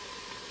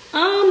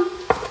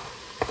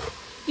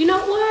 You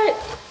know what?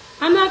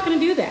 I'm not gonna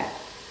do that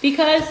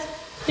because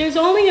there's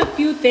only a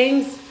few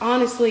things,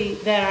 honestly,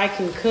 that I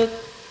can cook,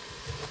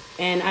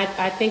 and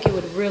I think it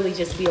would really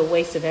just be a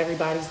waste of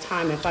everybody's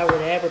time if I were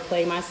to ever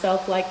play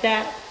myself like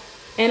that.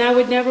 And I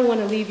would never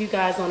want to leave you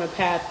guys on a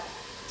path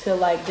to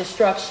like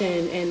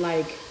destruction and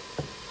like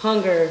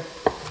hunger.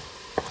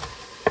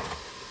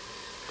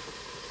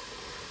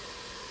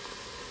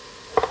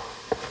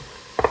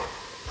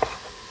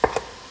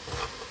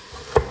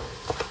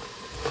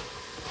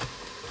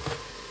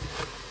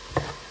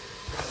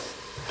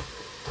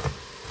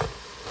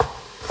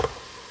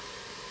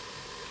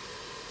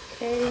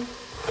 Okay. I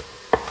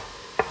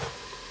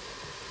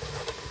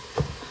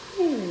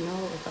don't even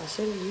know if I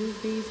should have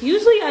used these.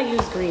 Usually I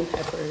use green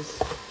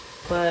peppers,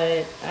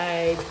 but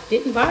I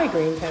didn't buy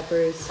green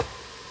peppers.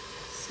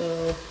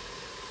 So,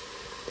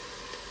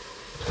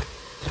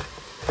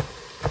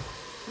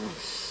 oh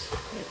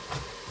shit.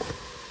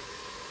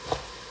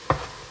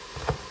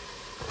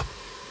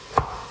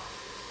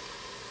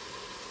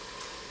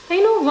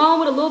 Ain't no wrong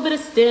with a little bit of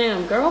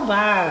stem. Girl,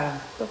 bye.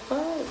 The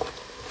fuck?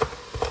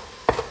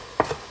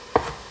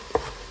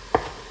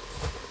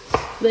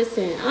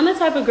 Listen, I'm the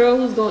type of girl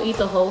who's gonna eat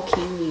the whole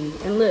kiwi.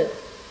 And look,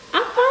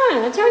 I'm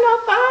fine. I turned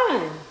out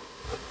fine.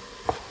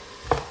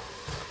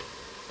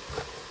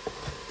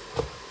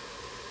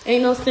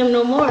 Ain't no stem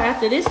no more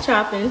after this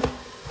chopping.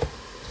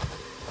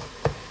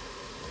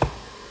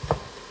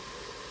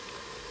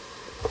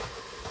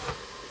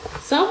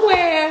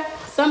 Somewhere,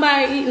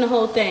 somebody eating the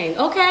whole thing,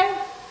 okay?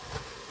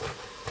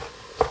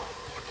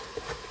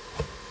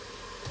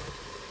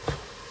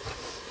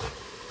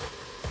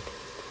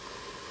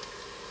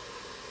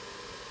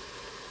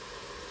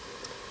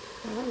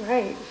 All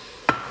right.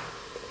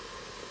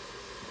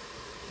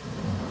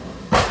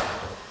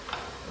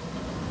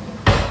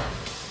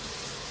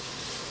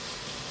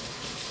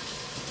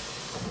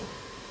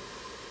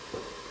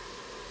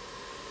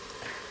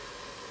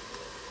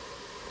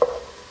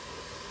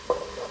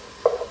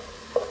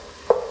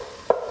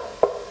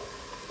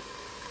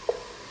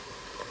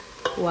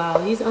 Wow,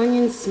 these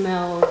onions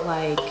smell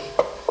like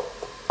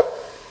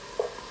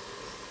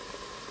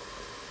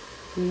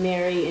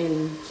Mary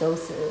and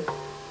Joseph.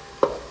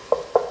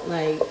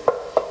 Like,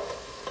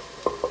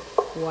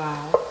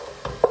 wow.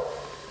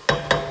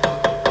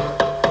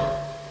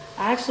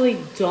 I actually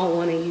don't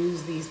want to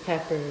use these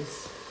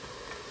peppers,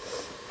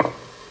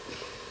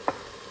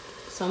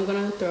 so I'm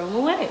gonna throw them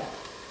away.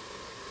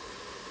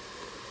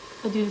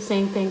 I'll do the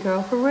same thing,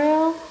 girl, for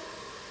real.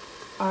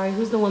 All right,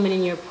 who's the woman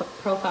in your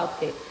profile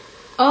pic?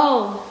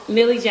 Oh,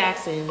 Millie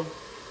Jackson.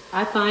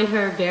 I find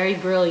her very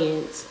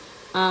brilliant.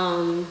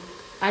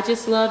 I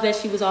just love that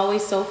she was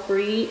always so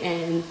free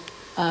and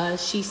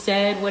she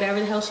said whatever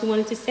the hell she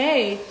wanted to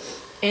say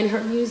in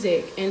her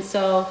music. And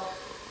so,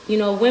 you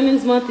know,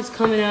 Women's Month is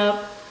coming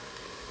up.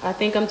 I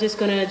think I'm just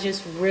gonna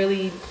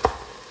really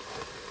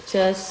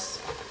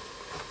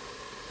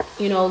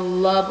you know,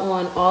 love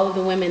on all of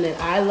the women that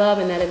I love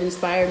and that have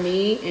inspired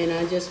me, and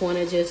I just want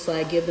to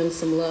like give them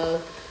some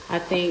love. I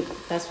think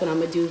that's what I'm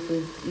gonna do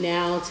from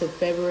now to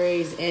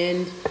February's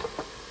end.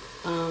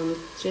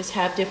 Just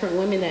have different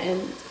women that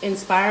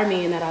inspire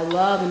me and that I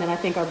love and that I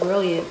think are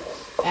brilliant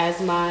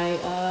as my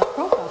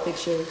profile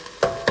picture.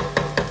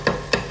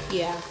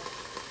 Yeah.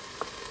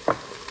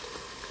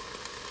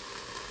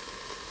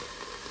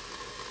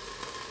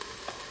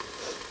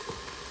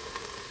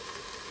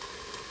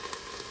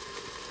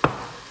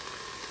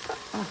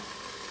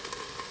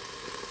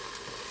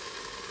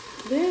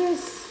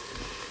 This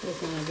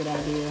was not a good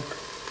idea.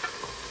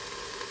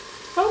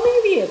 Oh,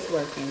 maybe it's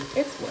working.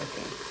 It's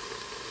working.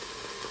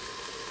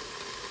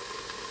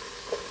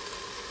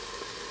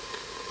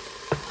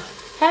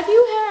 Have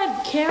you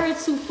had carrot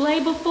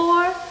souffle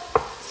before?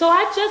 So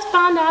I just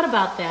found out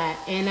about that,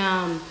 and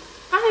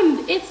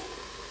it's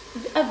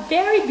a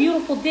very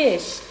beautiful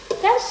dish.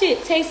 That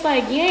shit tastes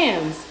like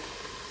yams.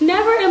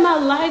 Never in my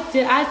life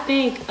did I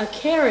think a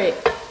carrot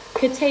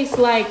could taste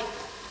like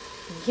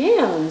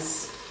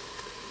yams.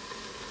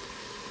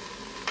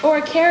 Or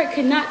a carrot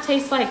could not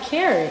taste like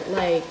carrot.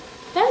 Like,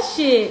 that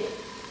shit,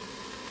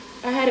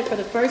 I had it for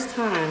the first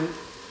time.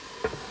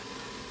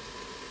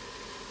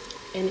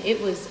 And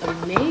it was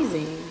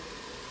amazing.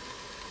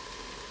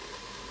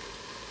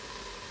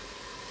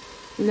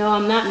 No,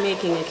 I'm not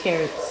making a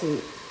carrot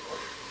soup.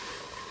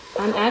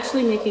 I'm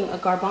actually making a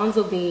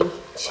garbanzo bean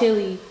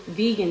chili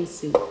vegan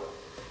soup.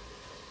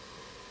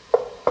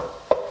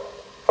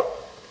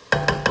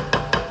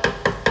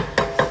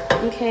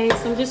 Okay,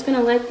 so I'm just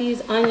gonna let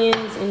these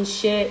onions and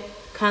shit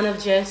kind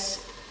of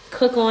just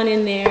cook on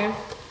in there.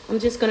 I'm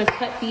just gonna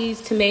cut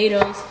these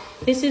tomatoes.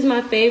 This is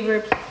my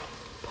favorite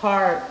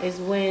part, is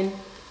when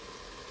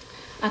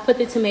I put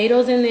the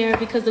tomatoes in there,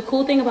 because the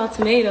cool thing about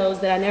tomatoes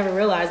that I never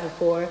realized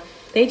before,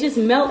 they just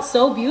melt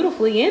so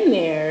beautifully in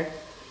there.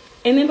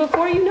 And then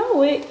before you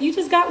know it, you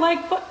just got like,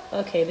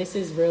 okay, this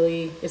is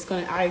really,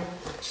 I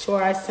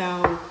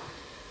sound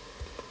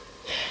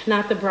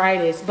not the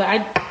brightest,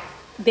 but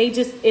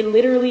it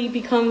literally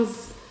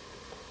becomes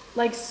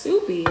like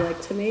soupy,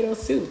 like tomato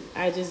soup.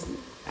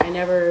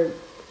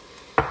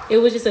 It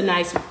was just a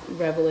nice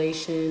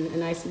revelation, a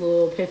nice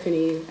little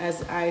epiphany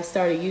as I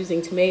started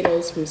using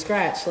tomatoes from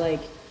scratch. Like,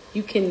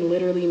 you can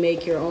literally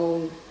make your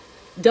own.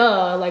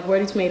 Duh, like, where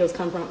do tomatoes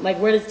come from? Like,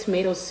 where does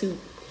tomato soup?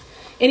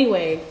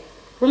 Anyway,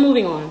 we're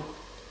moving on.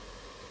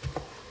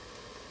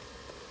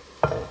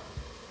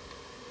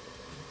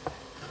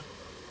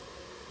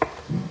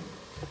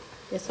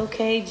 It's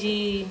okay,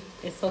 G.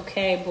 It's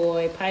okay,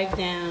 boy. Pipe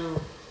down.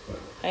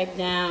 Pipe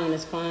down.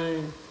 It's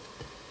fine.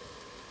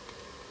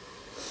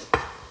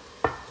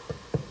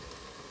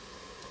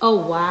 Oh,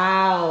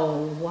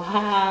 wow.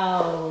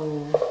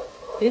 Wow.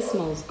 This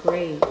smells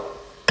great.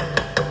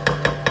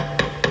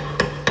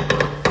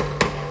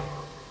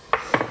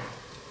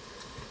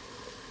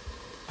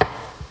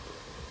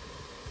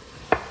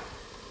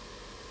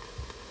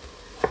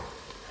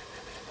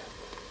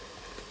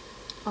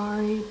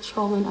 Ari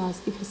trolling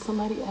us because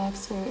somebody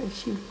asked her if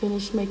she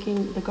finished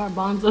making the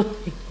garbanzo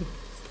beans.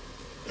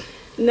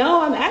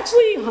 No, I'm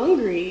actually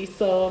hungry.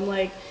 So I'm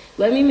like,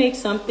 let me make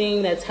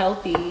something that's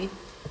healthy.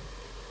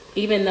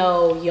 Even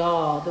though,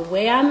 y'all, the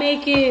way I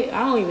make it,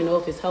 I don't even know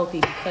if it's healthy,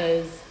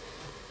 because,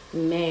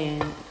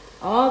 man,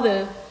 all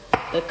the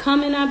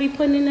cumin I be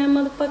putting in that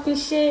motherfucking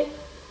shit.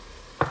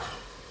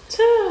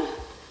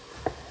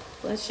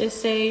 Let's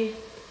just say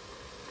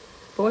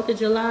 4th of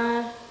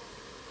July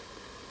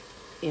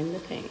in the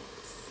pants.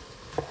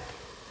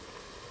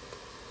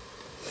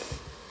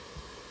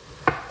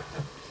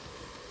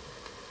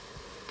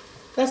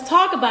 Let's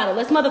talk about it.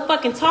 Let's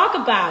motherfucking talk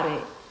about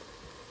it.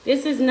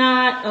 This is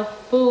not a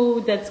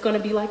food that's going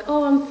to be like,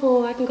 oh, I'm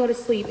full, I can go to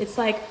sleep. It's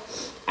like,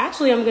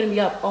 actually, I'm going to be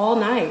up all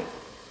night.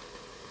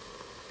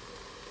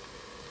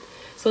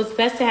 So it's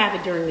best to have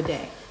it during the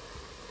day.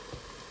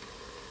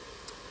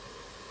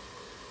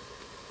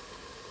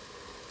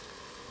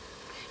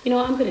 You know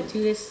what? I'm going to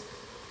do this.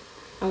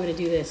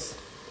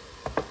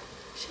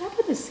 Should I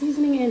put the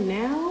seasoning in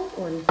now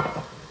or no?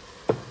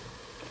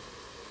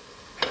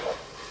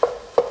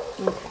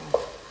 Okay.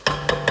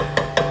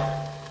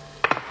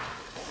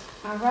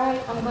 All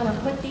right, I'm gonna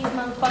put these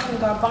motherfucking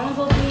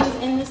garbanzo beans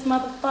in this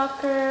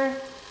motherfucker.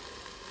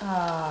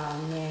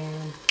 Oh,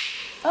 man.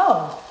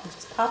 Oh, it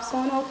just pops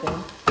on open.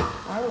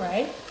 All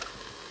right.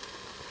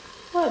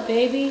 What,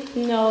 baby?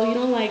 No, you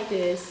don't like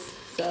this.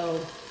 So,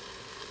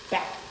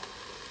 back.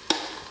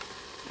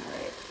 All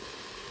right.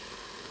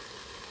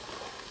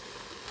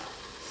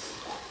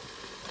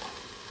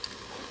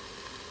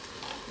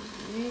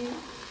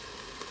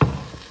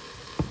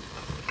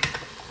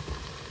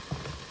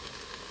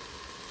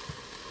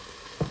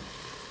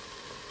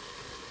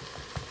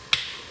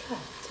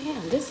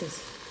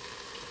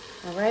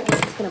 right,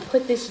 we're just gonna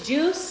put this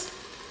juice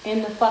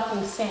in the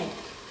fucking sink.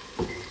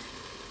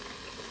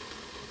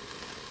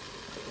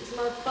 This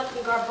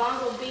motherfucking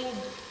garbanzo bean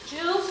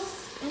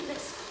juice in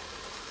this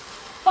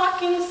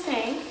fucking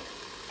sink.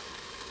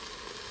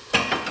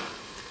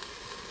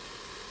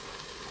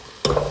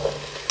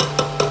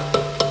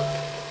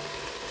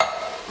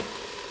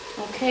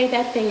 Okay,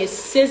 that thing is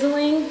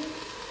sizzling.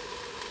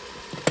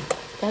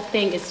 That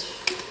thing is...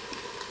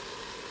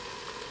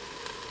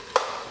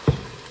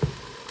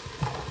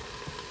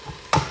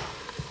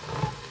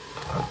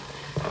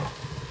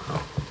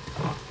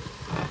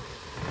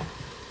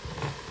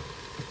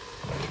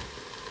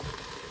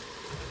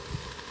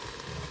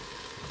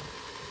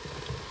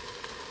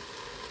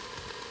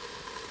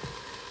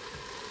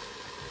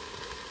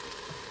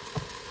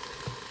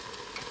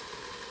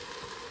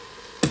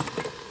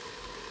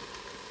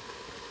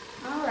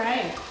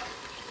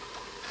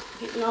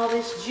 Getting all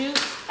this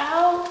juice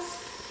out.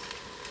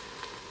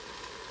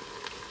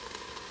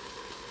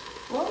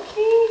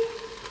 Okay.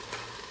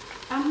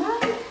 I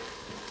might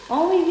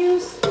only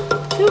use 2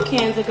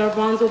 cans of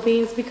garbanzo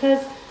beans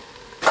because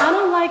I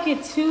don't like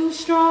it too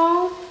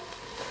strong.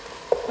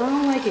 I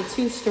don't like it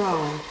too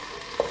strong.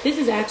 This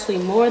is actually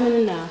more than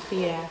enough.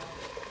 Yeah.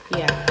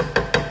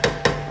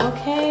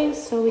 Okay,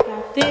 so we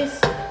got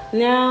this.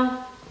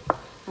 Now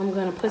I'm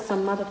gonna put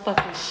some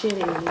motherfucking shit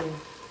in here.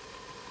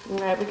 All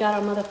right, we got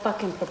our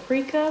motherfucking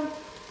paprika.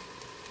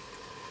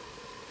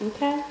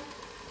 Okay.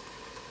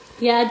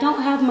 Yeah, I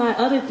don't have my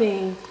other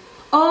thing.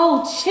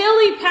 Oh,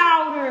 chili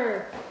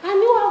powder. I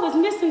knew I was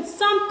missing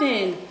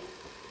something.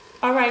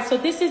 All right, so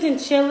this isn't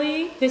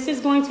chili. This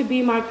is going to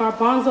be my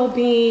garbanzo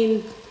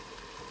bean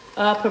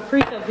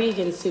paprika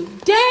vegan soup.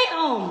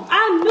 Damn,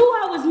 I knew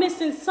I was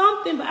missing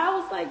something, but I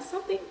was like,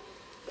 something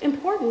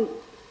important.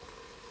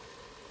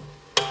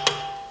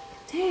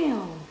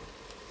 Damn.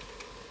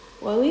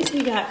 Well, at least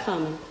we got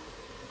coming.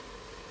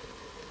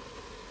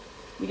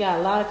 We got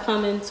a lot of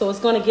coming, so it's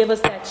going to give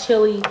us that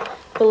chili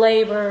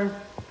flavor.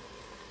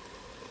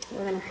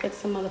 We're going to put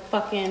some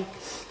motherfucking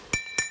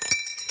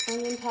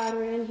onion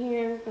powder in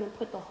here. We're going to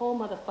put the whole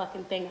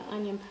motherfucking thing of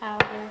onion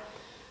powder.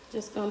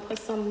 Just going to put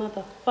some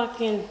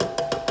motherfucking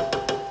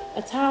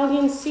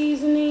Italian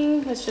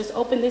seasoning. Let's just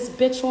open this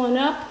bitch one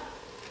up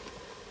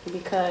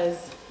because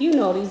you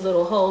know these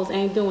little hoes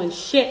ain't doing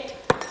shit.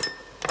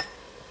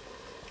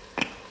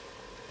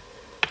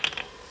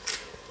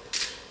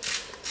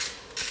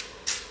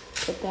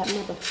 Put that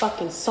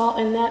motherfucking salt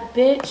in that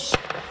bitch.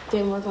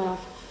 Then we're gonna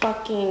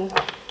fucking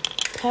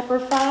pepper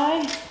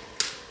fry.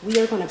 We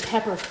are gonna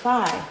pepper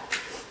fry.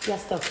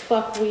 Yes, the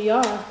fuck we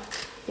are.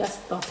 Yes,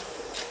 the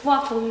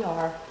fuck we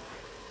are.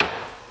 And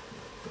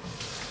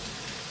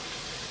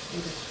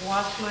just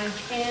wash my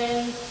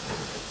hands.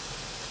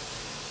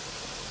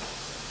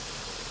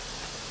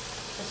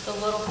 Just a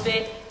little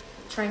bit.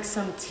 Drink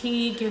some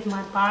tea. Give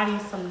my body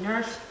some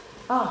nourishment.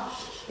 Oh,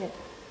 shit.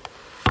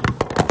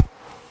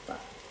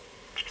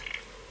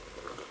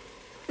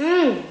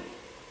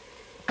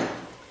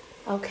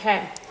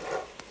 Okay.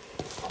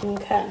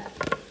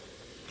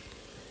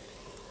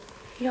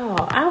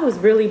 Y'all, I was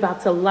really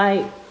about to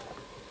light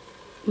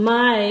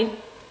my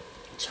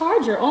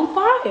charger on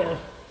fire.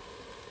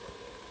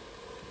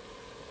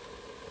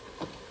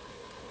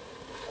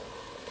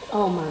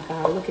 Oh my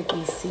God, look at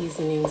these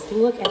seasonings.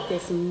 Look at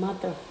this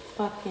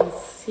motherfucking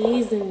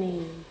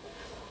seasoning.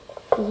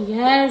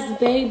 Yes,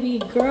 baby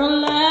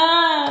girl.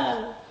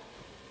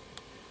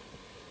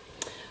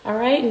 All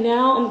right,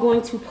 now I'm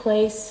going to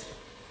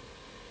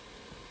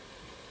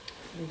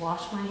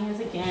wash my hands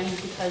again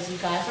because you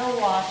guys are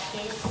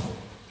watching.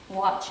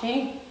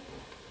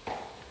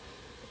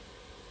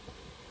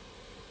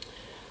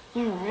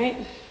 All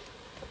right.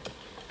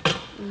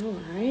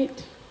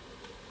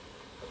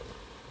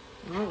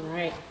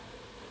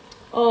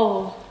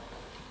 Oh,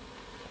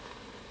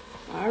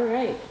 all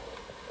right.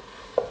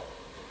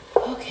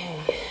 Okay.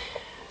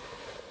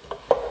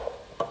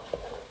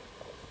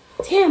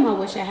 Damn, I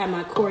wish I had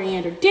my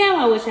coriander. Damn,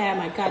 I wish I had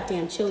my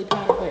goddamn chili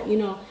powder, but you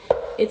know,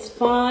 it's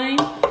fine.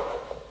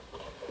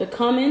 The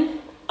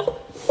cumin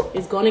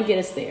is gonna get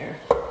us there.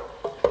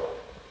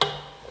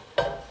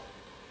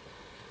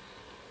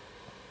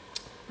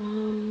 I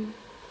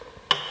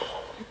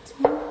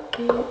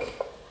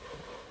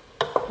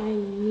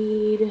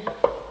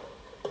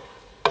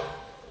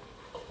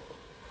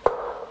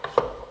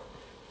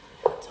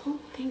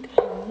don't think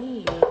I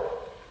need...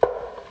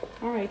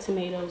 All right,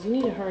 tomatoes, you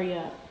need to hurry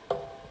up.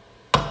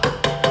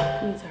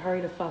 You need to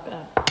hurry the fuck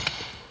up.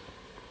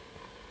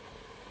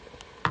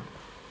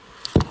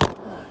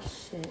 Oh,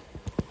 shit.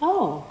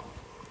 Oh.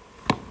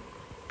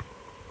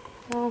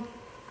 Well,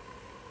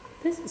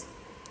 this is...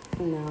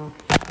 No.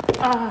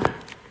 All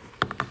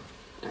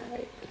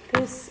right,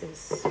 this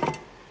is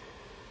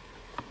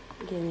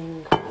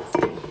getting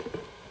crazy.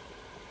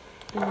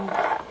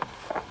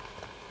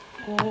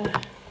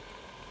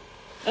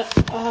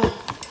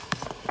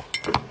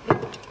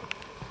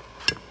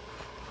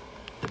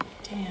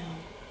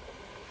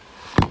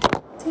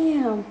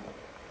 Damn.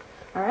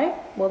 All right.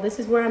 Well, this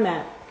is where I'm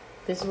at.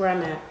 This is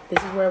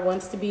where it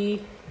wants to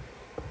be.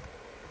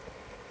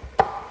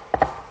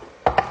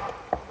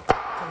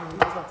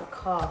 about to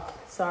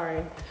cough.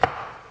 Sorry.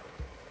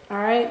 All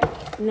right,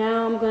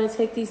 now I'm gonna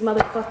take these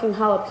motherfucking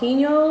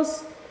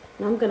jalapenos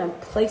and I'm gonna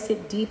place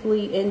it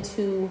deeply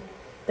into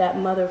that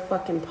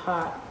motherfucking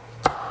pot.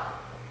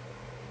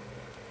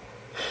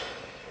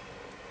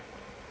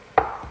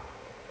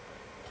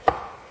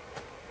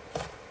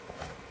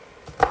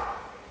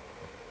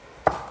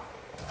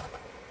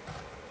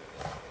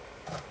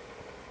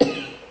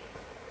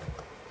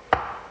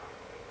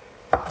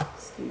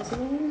 Excuse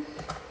me.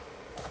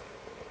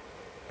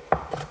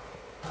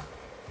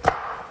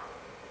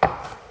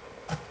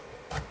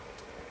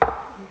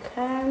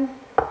 Okay.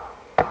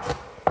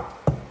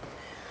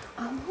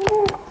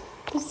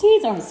 The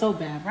seeds aren't so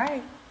bad,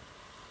 right?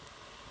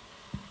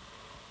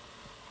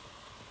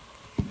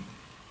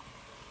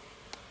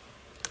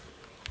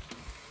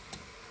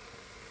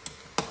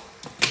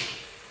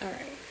 All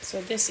right,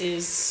 so this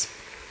is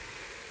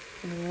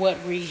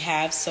what we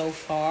have so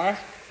far.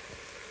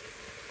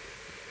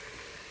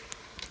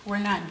 We're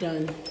not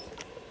done.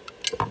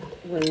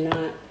 We're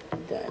not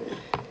done.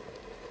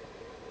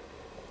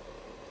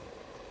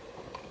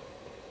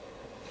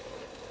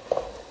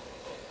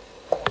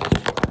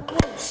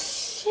 Oh,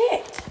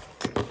 shit.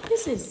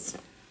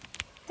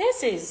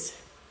 This is,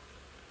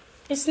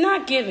 it's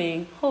not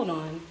giving. Hold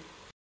on.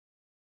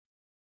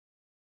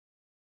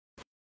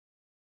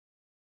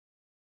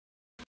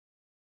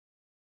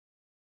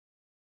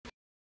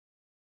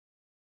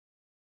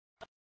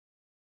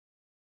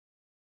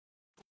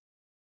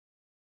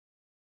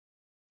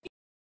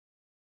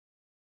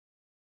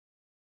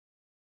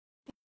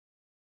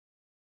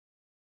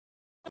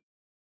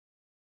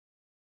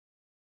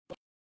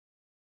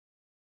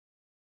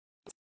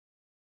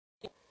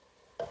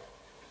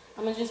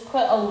 I'm gonna just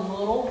put a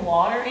little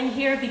water in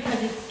here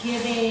because it's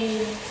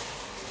giving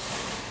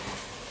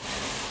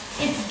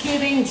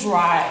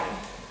dry.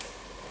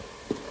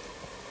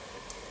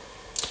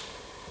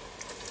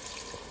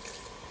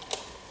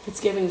 It's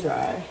giving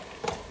dry.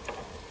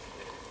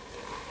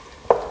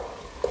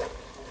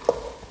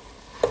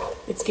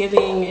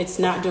 It's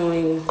not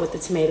doing what the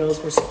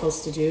tomatoes were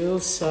supposed to do,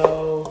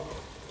 so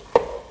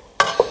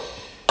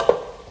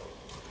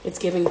it's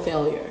giving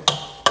failure.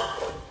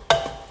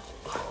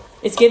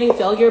 It's giving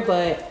failure,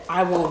 but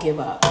I won't give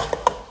up.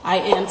 I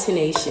am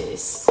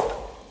tenacious.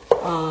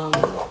 I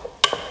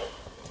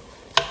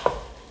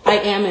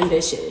am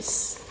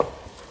ambitious.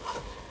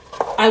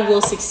 I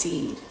will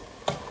succeed.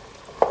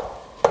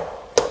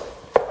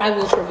 I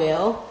will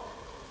prevail.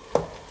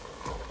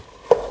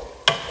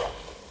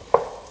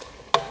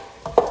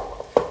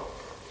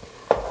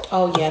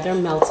 Oh yeah, they're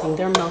melting.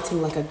 They're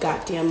melting like a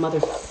goddamn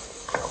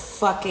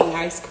motherfucking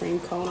ice cream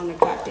cone on a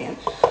goddamn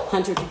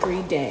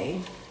 100-degree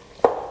day.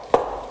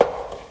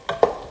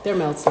 They're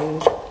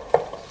melting.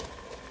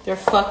 They're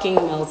fucking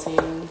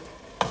melting.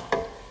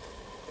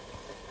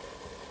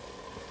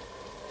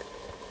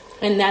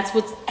 And that's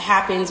what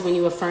happens when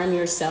you affirm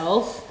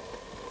yourself.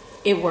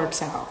 It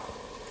works out.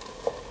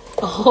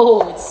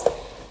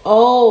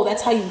 Oh,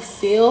 that's how you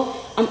feel.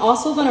 I'm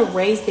also gonna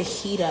raise the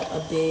heat up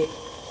a bit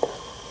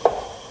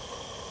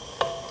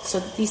so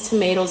that these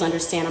tomatoes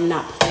understand I'm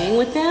not playing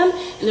with them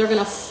and they're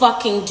gonna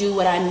fucking do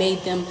what I made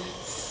them,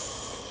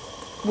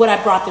 what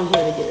I brought them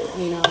here to do,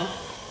 you know?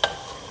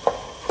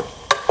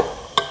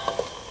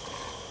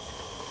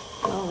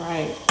 All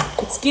right,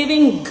 it's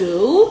giving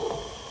goo.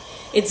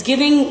 It's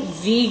giving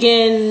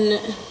vegan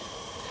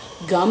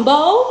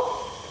gumbo,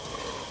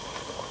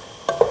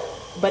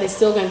 but it's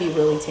still gonna be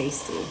really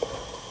tasty.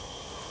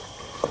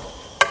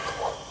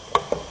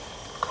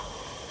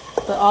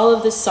 But all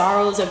of the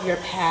sorrows of your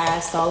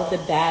past, all of the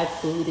bad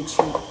food that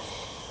you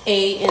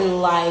ate in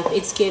life,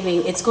 it's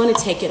going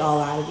to take it all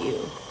out of you.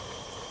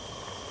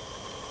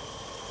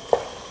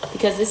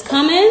 Because it's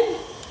coming,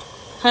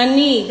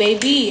 honey,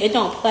 baby, it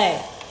don't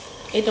play.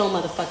 It don't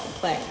motherfucking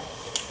play.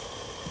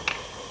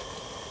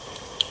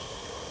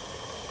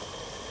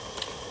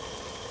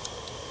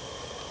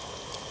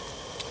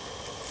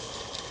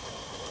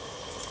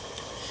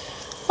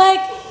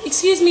 Like,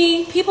 excuse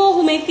me, people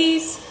who make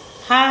these,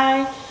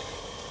 hi.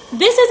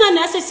 This is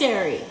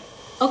unnecessary,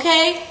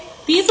 okay?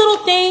 These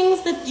little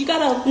things that you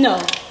gotta, no,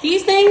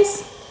 these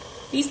things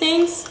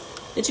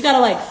that you gotta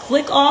like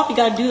flick off, you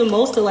gotta do the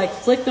most to like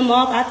flick them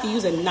off. I have to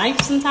use a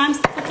knife sometimes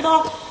to flick it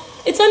off.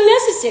 It's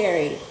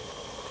unnecessary.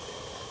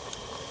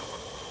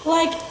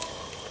 Like,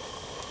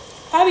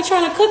 I be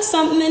trying to cook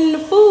something and the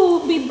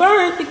food be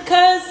burnt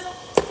because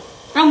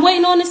I'm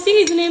waiting on the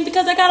seasoning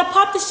because I gotta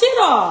pop the shit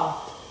off.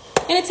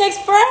 And it takes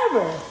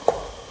forever.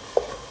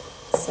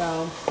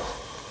 So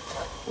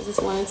I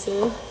just wanted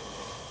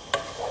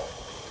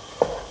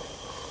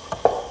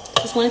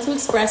to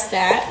express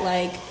that,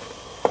 like,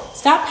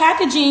 stop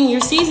packaging your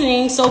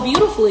seasoning so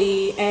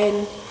beautifully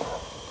and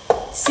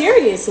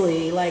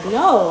seriously, like,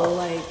 no,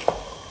 like,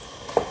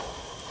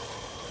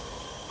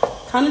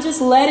 kind of just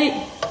let it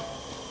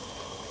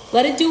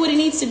do what it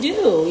needs to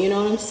do, you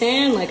know what I'm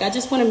saying? Like, I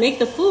just want to make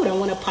the food, I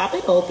want to pop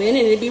it open and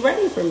it'd be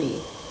ready for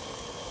me.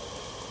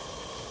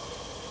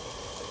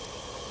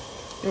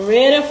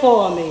 Ready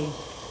for me.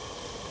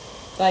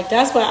 Like,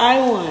 that's what I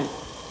want.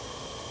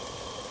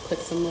 put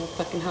some more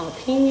fucking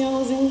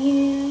jalapenos in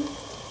here.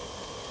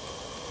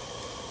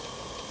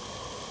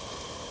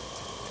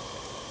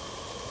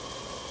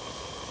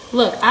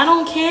 Look, I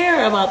don't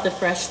care about the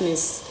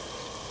freshness.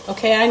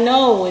 Okay, I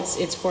know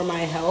it's for my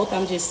health.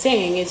 I'm just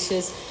saying it's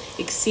just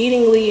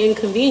exceedingly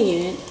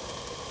inconvenient.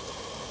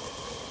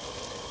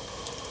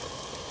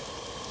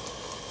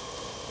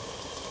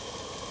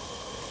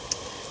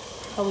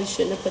 Probably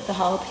shouldn't have put the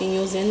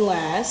jalapenos in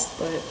last,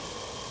 but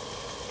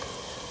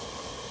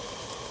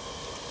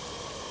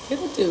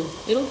it'll do.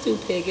 It'll do,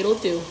 pig. It'll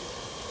do.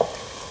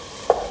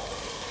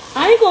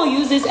 I ain't gonna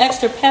use this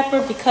extra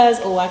pepper because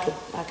I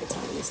could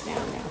turn this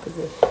down now because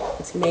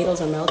the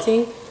tomatoes are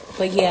melting.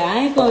 But yeah, I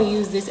ain't gonna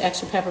use this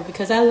extra pepper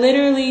because I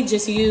literally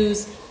just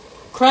use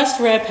crushed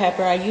red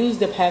pepper. I use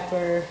the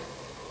pepper.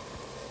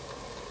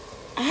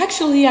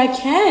 Actually, I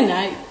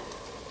can.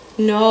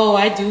 No,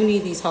 I do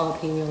need these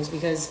jalapenos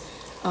because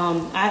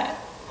I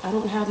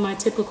don't have my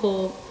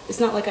typical. It's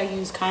not like I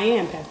use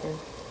cayenne pepper.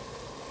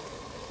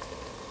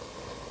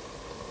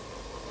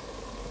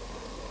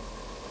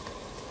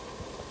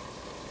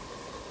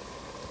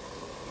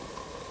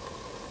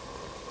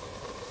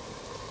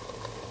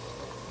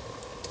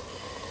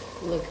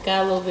 Look,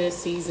 got a little bit of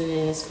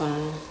seasoning, it's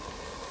fine.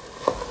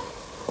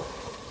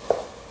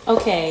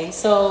 Okay,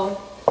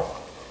 so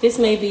this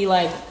may be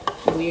like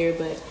weird,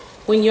 but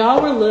when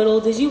y'all were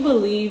little, did you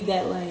believe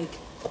that like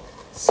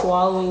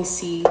swallowing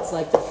seeds,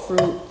 like the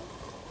fruit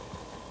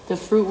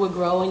would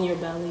grow in your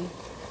belly?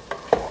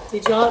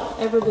 Did y'all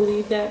ever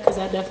believe that? Because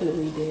I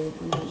definitely did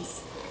when I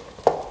was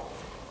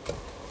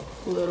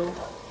little.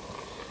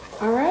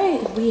 All right,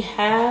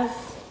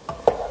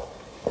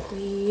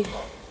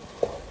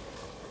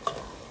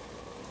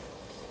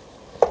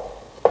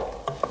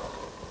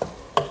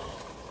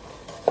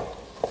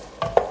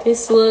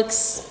 this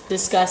looks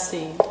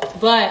disgusting,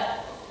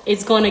 but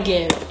it's gonna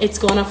give. It's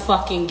gonna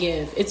fucking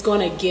give. It's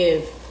gonna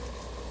give.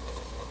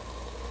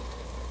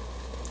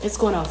 It's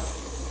gonna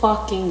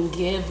fucking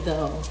give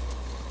though.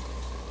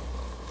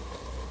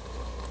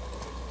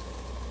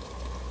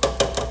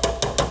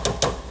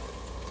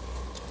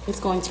 It's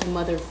going to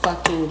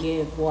motherfucking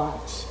give.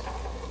 Watch.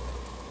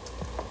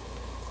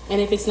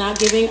 And if it's not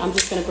giving, I'm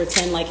just gonna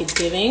pretend like it's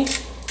giving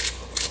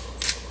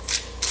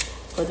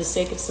for the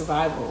sake of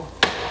survival.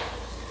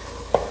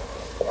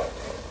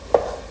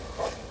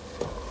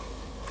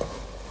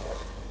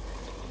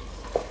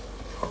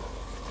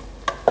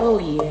 Oh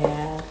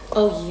yeah.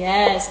 Oh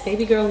yes.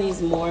 Baby girl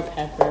needs more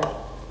pepper.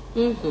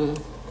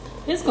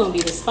 This is gonna be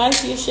the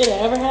spiciest shit I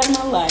ever had in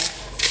my life.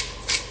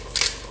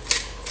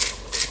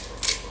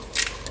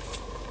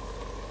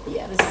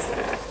 Yeah, this is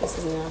enough. This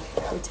is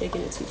enough. We're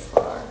taking it too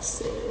far,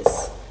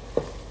 sis.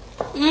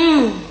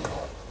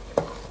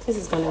 This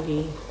is gonna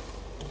be.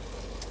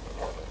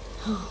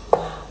 Oh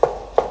wow.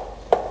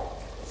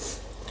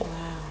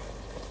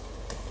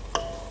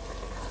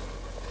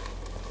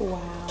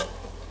 Wow.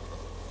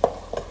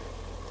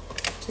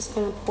 Just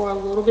gonna pour a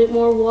little bit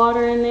more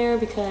water in there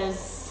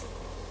because,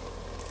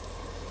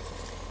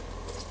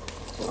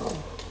 well,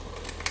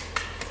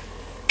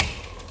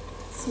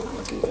 it's not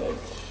looking good.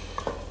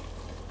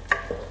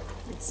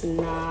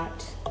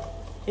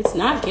 It's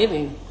not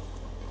giving.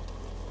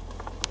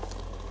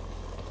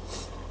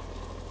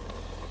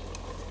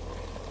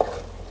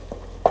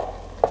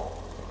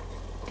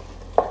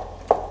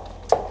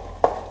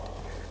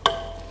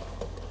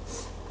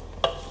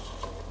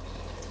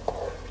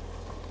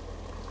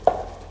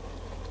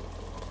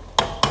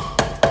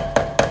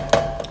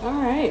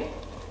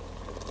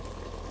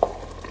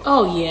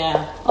 Oh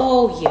yeah.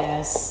 Oh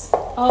yes.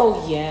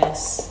 Oh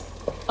yes.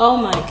 Oh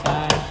my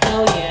god.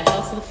 Hell yeah.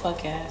 Hell to the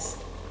fuck ass.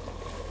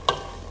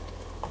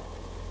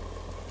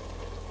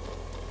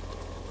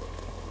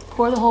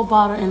 Pour the whole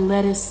bottle and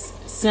let it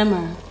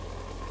simmer.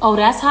 Oh,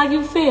 that's how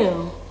you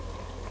feel?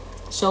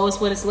 Show us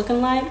what it's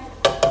looking like?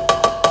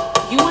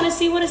 You want to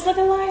see what it's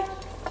looking like?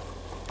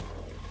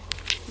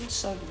 Let me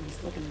show you what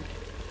it's looking like.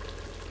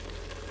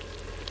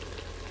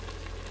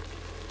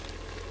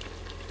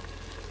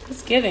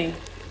 It's giving.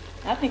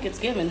 I think it's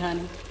giving,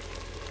 honey.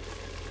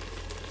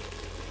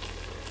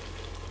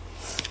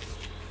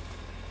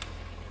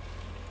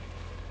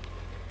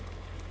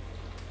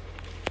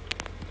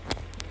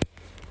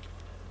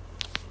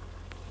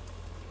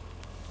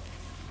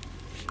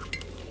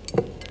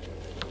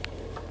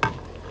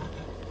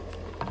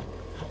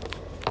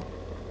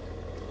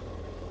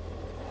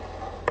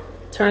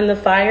 Turn the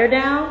fire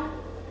down?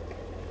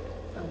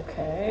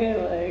 Okay,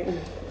 like,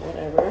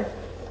 whatever.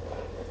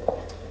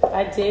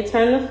 I did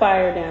turn the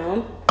fire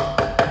down.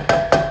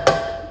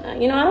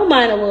 You know, I don't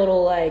mind a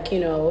little, like,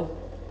 you know,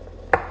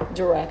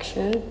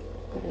 direction,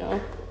 you know.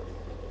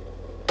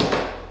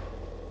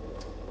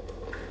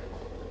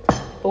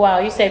 But wow,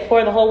 you say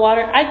pour the whole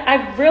water?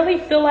 I really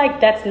feel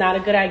like that's not a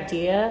good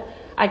idea.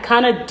 I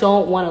kind of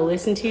don't want to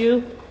listen to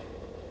you.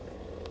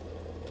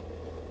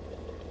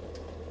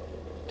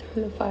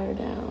 Turn the fire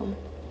down.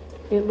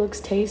 It looks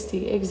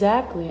tasty.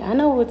 Exactly. I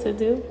know what to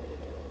do.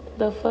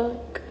 The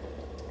fuck?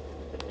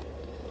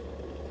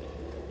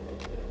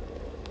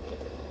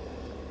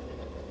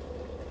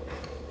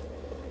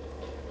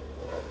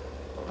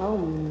 Oh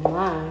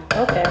my.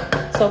 Okay.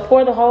 So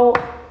pour the whole.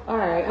 All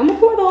right. I'm gonna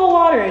pour the whole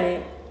water in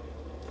it.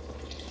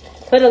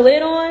 Put a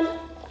lid on.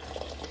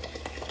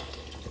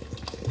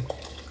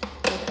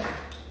 Okay.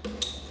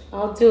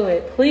 I'll do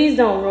it. Please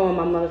don't ruin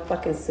my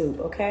motherfucking soup,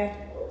 okay?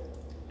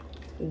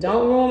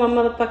 Don't ruin my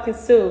motherfucking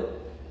soup.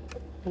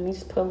 Let me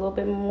just put a little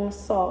bit more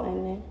salt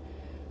in it.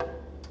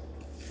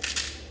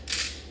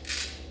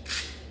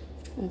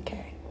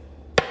 Okay.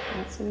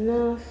 That's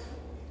enough.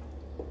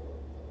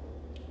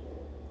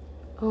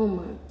 Oh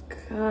my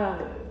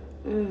God.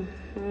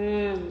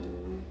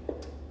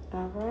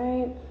 All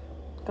right.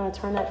 I'm gonna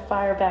turn that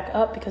fire back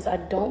up because I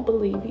don't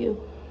believe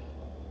you.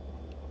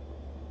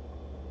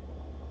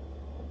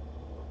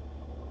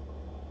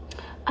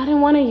 I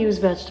didn't want to use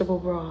vegetable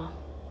broth.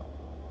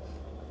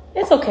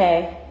 It's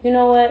okay. You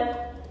know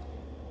what?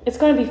 It's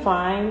gonna be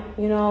fine.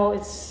 You know,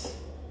 it's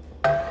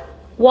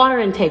water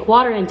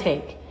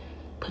intake.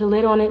 Put a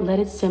lid on it, let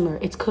it simmer.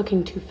 It's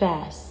cooking too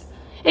fast.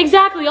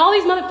 Exactly. All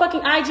these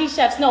motherfucking IG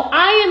chefs. No,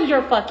 I am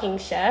your fucking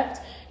chef.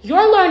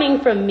 You're learning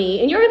from me,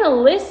 and you're gonna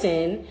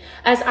listen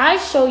as I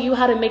show you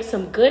how to make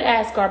some good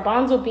ass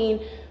garbanzo bean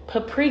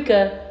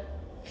paprika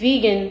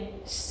vegan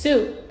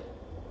soup.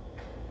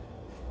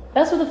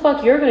 That's what the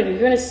fuck you're gonna do.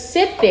 You're gonna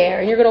sit there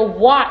and you're gonna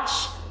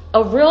watch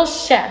a real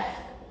chef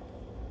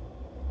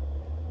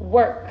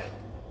work.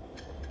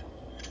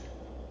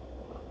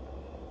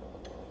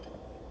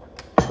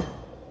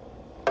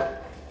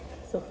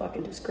 It's a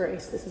fucking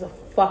disgrace. This is a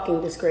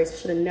fucking disgrace. I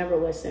should have never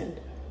listened.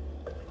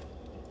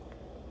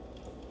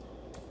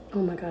 Oh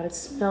my God, it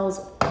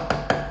smells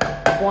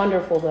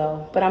wonderful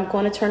though. But I'm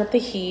going to turn up the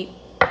heat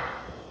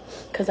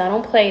because I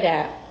don't play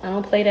that. I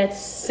don't play that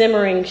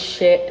simmering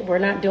shit. We're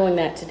not doing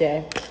that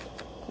today.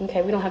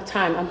 Okay, we don't have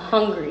time. I'm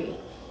hungry.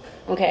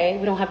 Okay,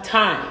 we don't have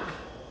time.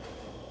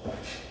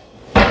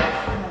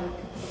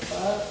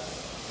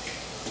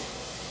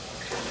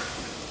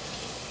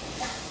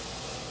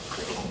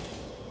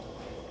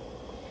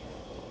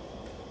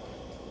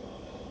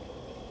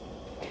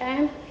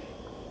 Okay, I'm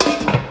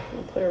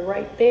gonna put her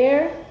right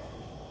there.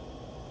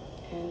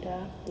 And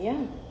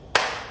yeah,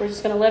 we're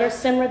just gonna let her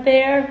simmer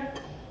there.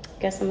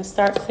 Guess I'm gonna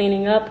start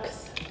cleaning up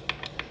because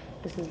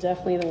this is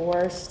definitely the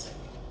worst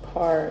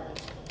part.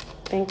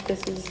 I think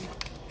this is.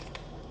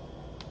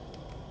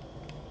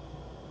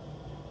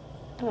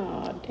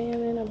 Oh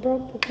damn it! I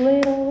broke the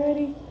lid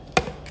already.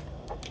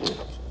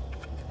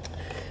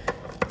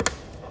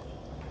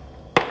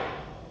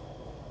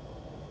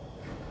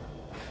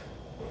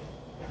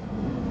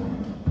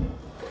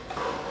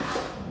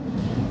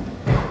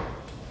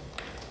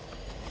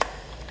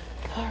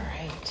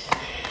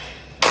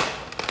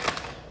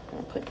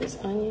 This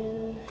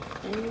onion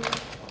in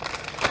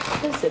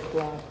the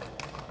Ziploc.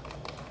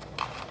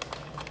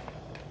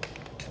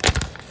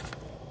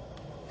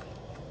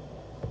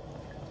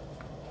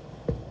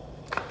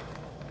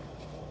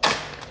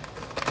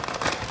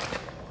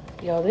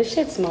 Yo, this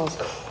shit smells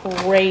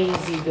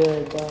crazy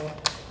good, though.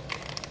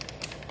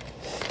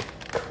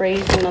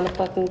 Crazy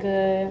motherfucking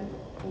good.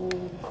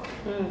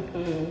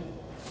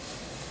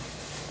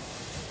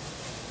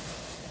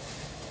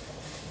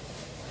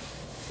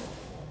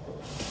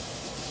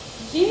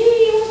 Gee,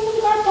 you want some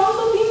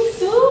garbanzo bean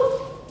soup?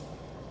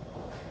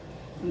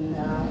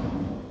 No.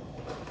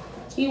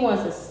 He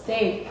wants a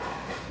steak.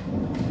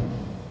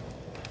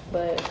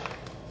 But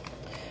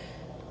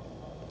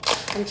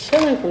I'm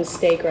chilling from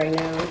steak right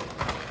now.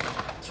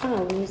 I'm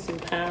trying to lose some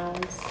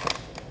pounds.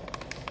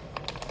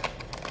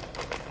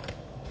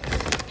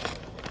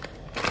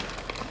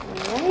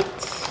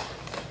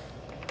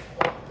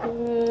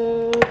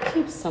 Alright.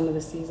 Keep some of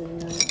the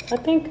seasoning on. I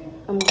think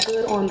I'm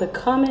good on the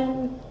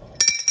cumin.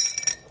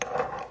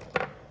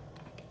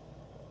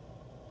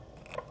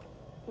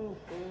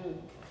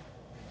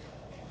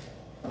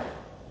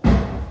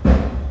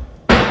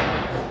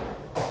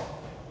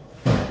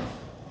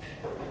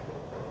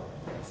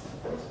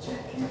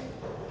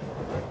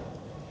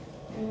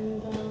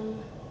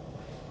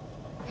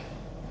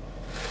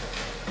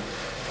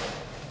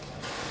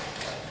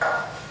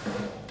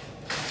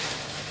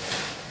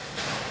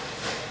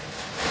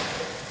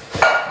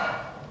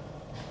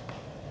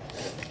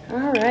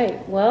 All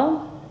right,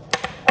 well.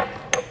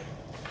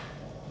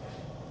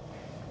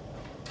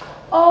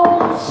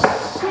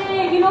 Oh,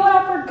 shit. You know what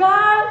I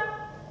forgot?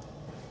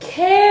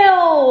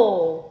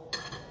 Kale.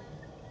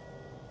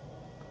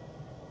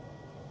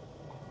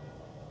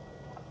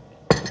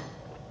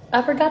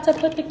 I forgot to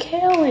put the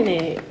kale in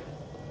it.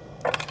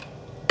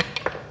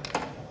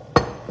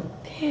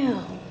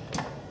 Damn.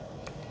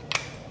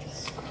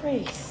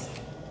 Disgrace.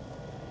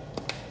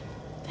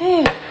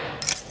 Damn.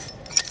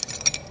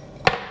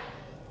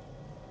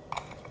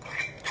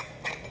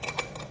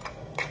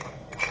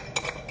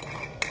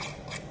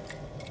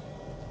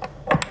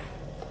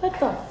 What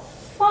the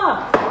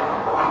fuck?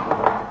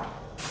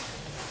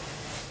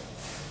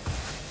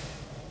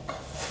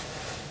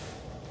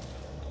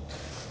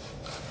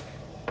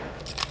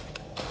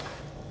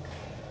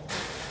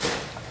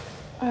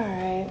 All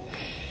right.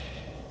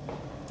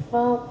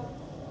 Well,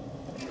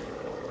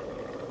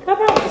 I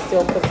probably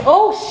still put.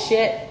 Oh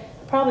shit!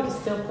 Probably could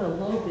still put a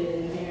little bit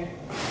in here.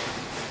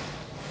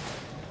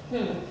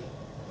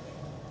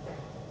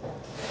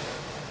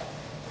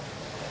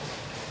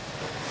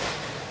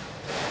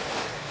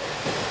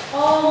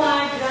 Oh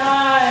my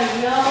God,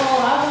 yo,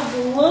 I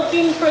was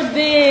looking for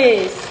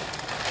this.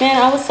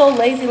 Man, I was so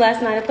lazy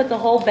last night. I put the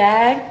whole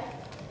bag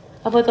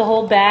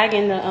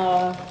in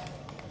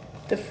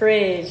the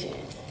fridge.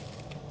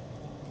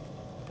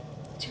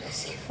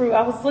 Juicy fruit,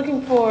 I was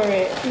looking for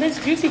it. And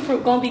this juicy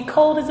fruit gonna be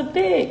cold as a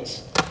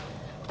bitch.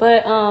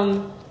 But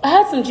I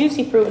had some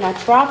juicy fruit and I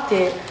dropped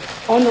it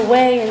on the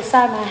way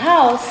inside my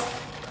house.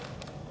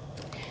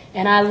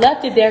 And I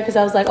left it there because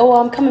I was like, oh,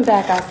 I'm coming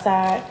back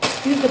outside.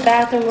 Use the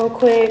bathroom real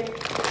quick.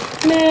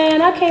 Man,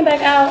 I came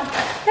back out.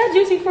 That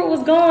juicy fruit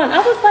was gone. I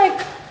was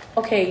like,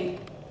 okay,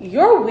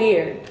 you're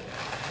weird.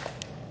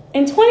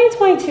 In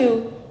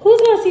 2022,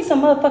 who's going to see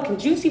some motherfucking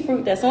juicy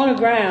fruit that's on the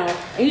ground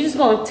and you just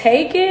going to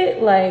take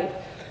it? Like,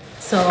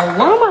 so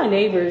one of my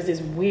neighbors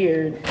is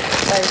weird.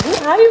 Like,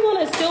 how you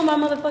going to steal my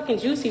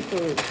motherfucking juicy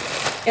fruit?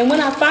 And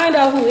when I find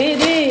out who it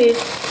is,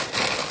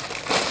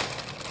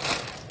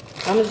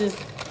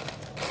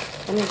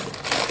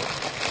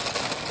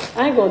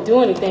 I ain't going to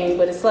do anything,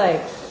 but it's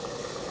like,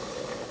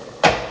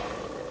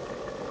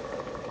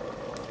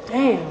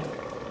 damn.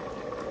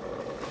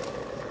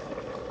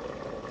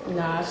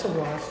 Nah, I should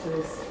wash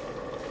this.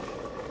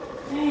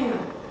 Damn.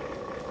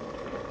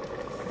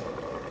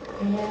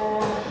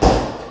 Yeah.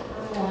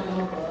 I don't want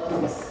no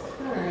bugs.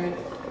 Alright.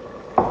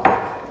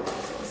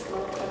 This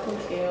motherfucking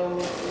kale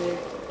real quick.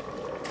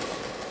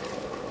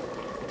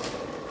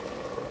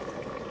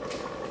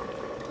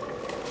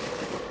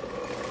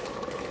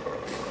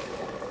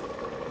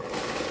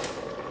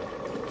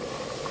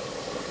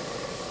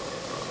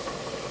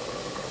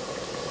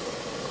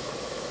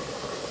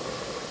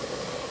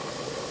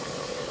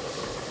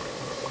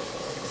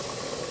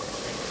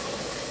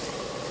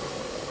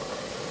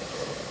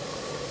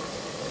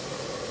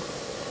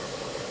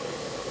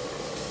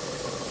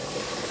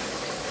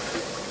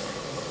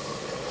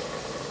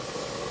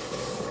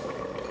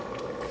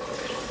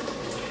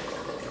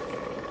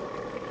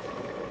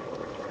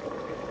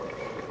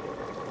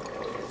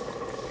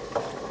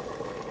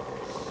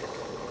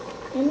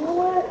 You know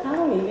what? I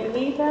don't even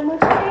need that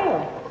much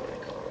kale.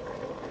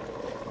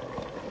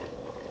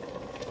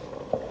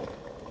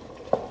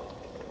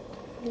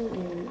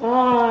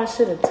 Oh, I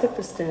should have took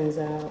the stems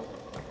out.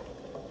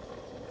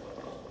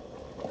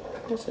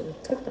 I should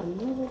have took the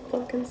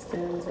motherfucking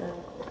stems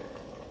out.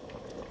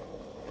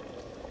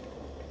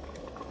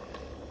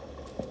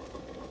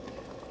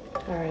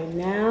 All right,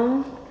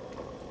 now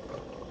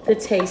the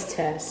taste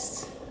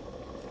test.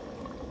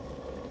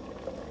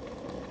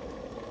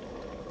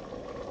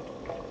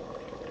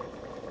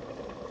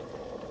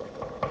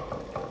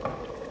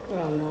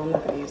 Oh no, I'm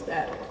not gonna use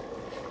that.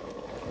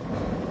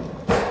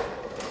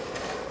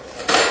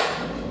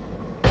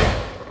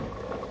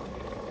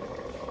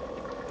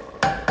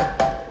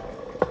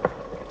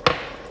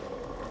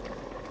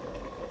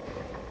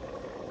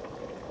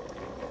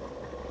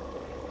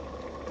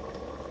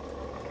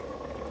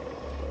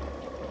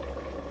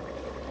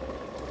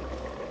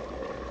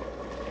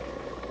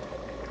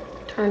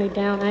 Turn it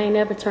down. I ain't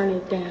never turning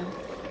it down.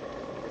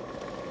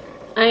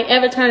 I ain't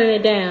ever turning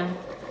it down.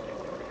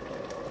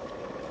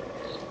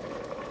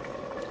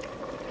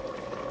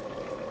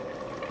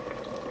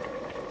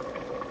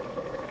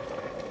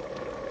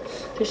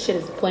 This shit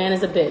is bland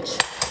as a bitch.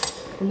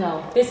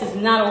 No, this is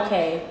not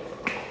okay.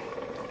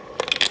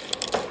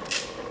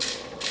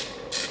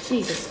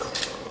 Jesus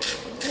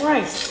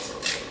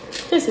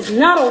Christ. This is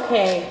not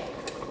okay.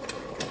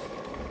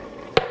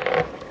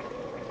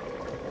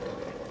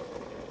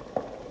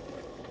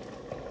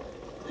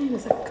 Bland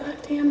as a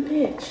goddamn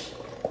bitch.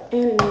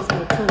 And it needs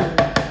more coming.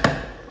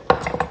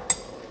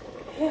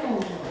 Hell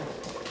no.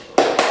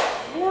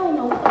 Hell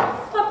no. What the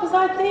fuck was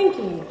I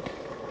thinking?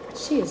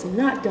 She is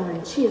not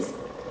done.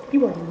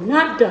 You are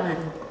not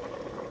done.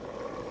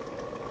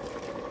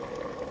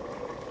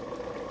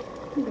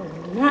 You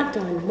are not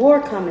done. More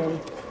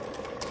coming.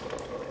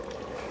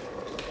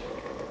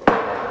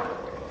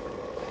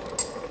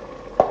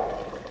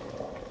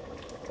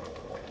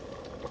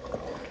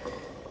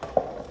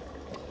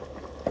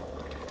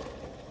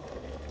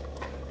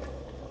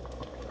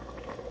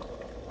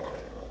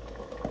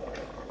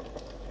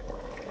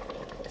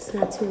 It's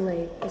not too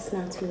late. It's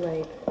not too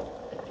late.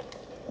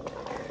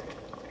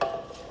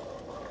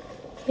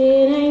 It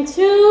ain't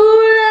too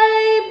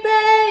late,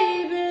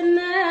 baby,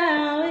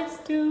 now it's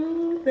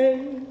too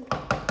late.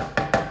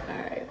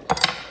 Alright.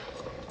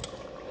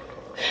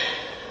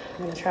 I'm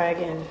gonna try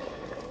again.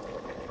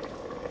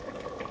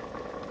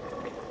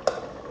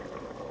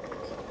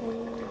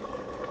 Okay.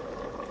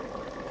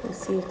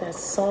 Let's see if that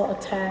salt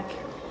attack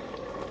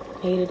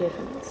made a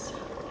difference.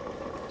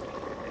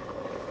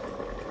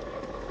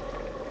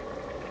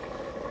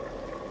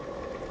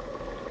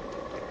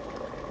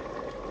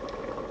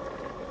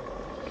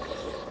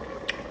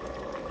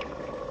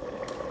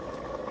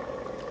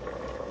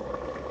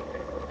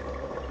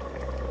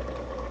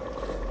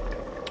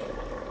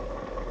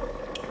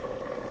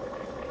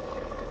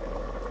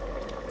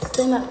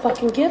 still not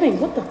fucking giving.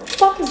 What the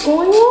fuck is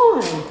going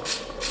on?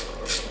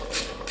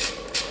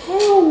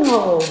 Hell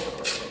no.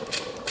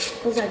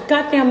 It was that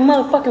goddamn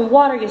motherfucking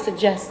water you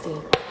suggested.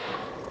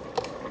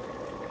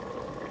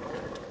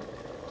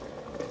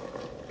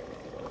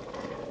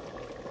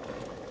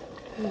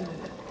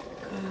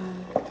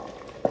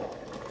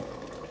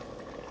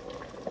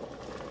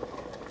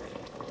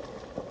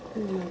 Oh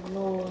my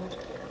Lord.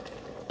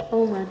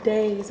 Oh my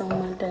days, oh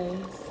my days.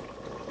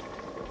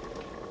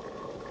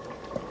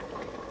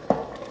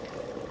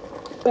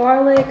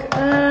 Garlic,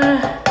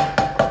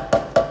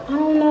 I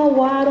don't know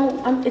why I don't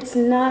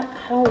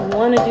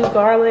want to do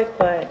garlic,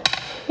 but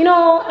you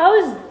know, I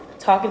was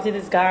talking to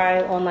this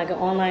guy on like an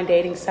online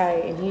dating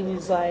site, and he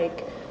was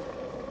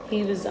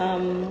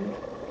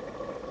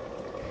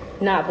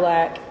not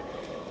black,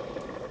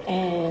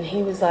 and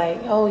he was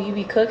like, oh, you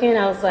be cooking?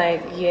 I was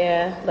like,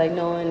 yeah, like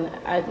knowing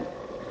I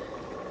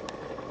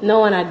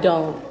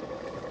don't.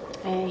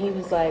 And he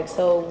was like,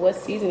 so what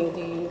seasoning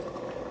do you use?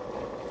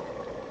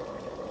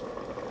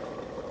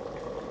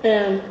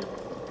 And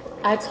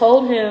I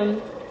told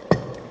him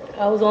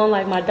I was on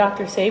like my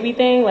Dr. Sabi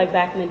thing, like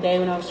back in the day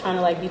when I was trying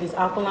to like be this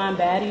alkaline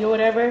baddie or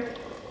whatever.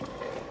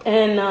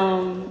 And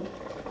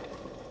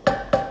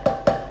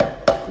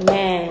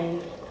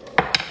man,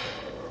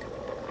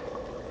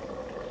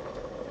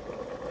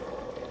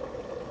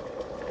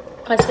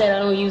 I said I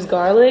don't use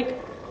garlic,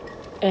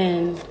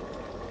 and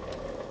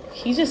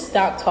he just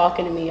stopped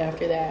talking to me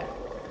after that.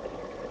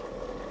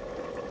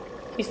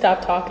 He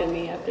stopped talking to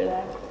me after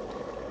that.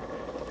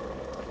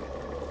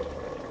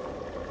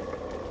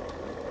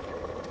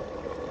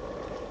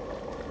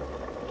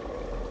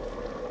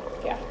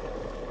 Yeah.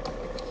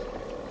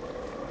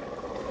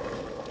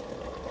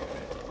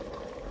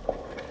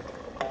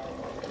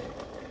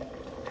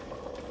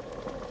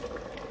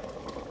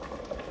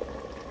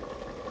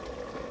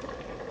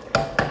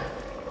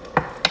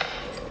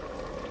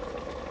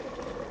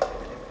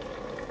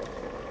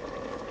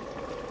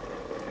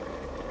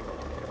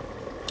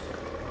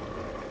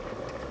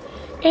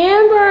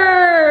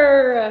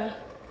 Amber!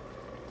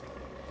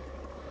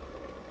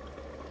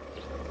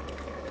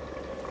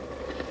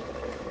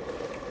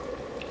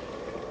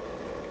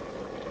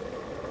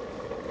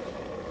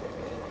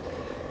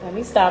 Let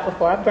me stop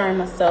before I burn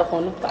myself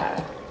on the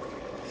fire.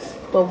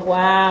 But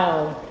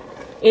wow,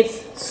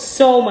 it's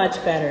so much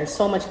better,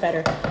 so much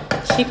better.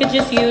 She could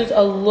just use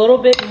a little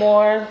bit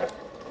more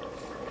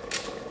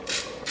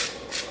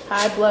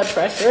high blood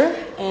pressure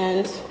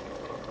and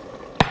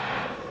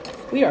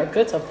we are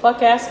good to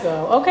fuck ass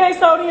go. Okay,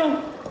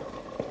 Sodium.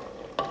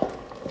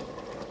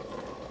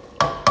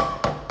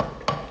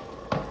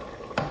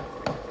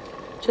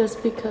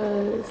 Just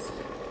because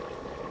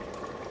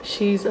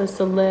she's a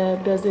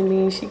celeb doesn't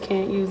mean she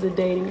can't use a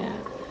dating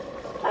app.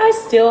 I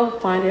still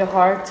find it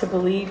hard to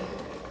believe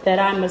that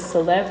I'm a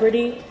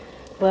celebrity,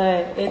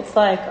 but it's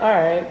like, all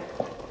right.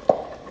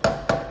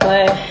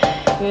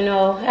 But, you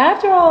know,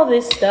 after all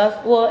this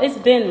stuff, well, it's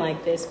been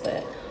like this,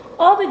 but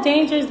all the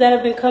dangers that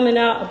have been coming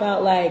out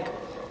about like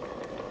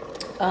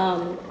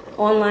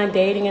online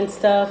dating and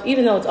stuff,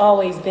 even though it's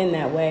always been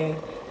that way,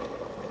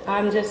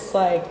 I'm just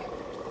like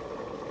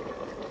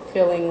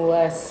feeling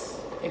less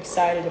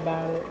excited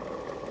about it.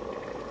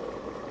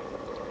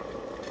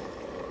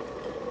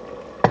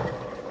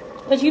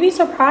 But you'd be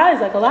surprised,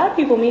 like a lot of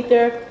people meet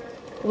their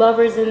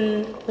lovers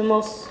in the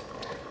most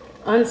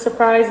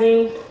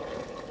unsurprising,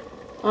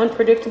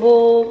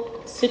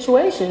 unpredictable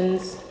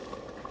situations.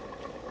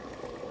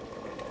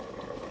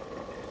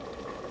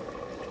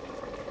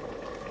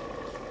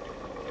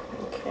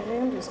 Okay,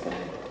 I'm just gonna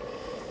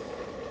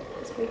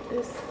take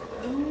this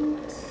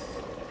out.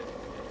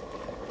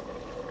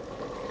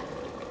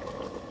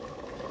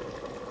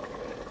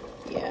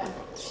 Yeah,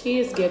 she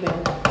is giving.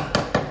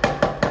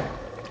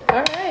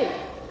 All right.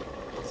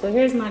 So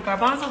here's my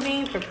garbanzo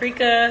bean,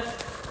 paprika,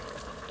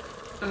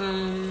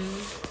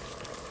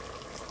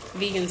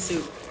 vegan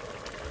soup.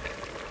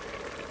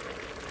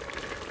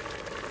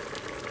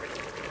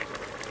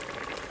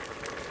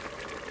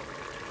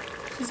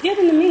 She's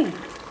giving to me.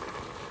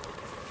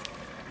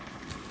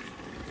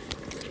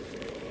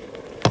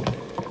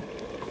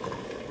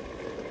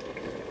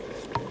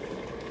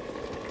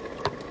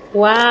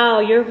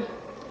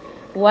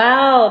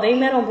 Wow, they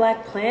met on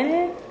Black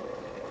Planet?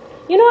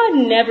 You know, I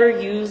never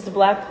used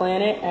Black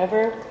Planet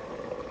ever.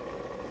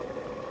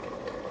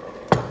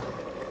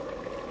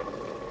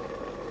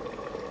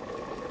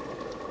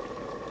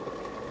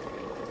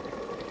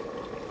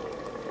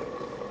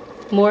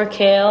 More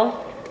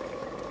kale.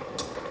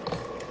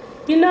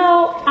 You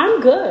know, I'm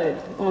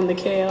good on the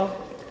kale.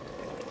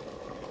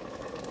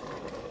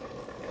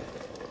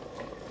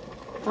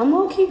 I'm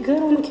low-key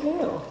good on the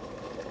kale.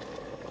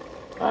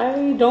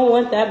 I don't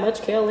want that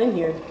much kale in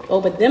here.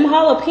 Oh, but them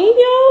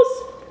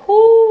jalapenos?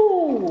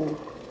 Ooh.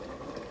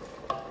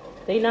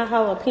 They not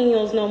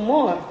jalapenos no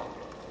more.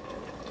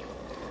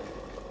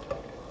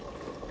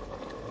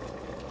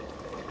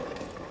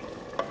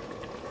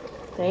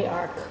 They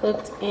are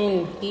cooked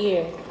in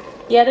here.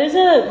 Yeah,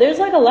 there's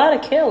like a lot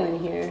of kale in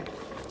here.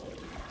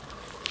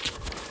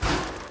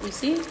 You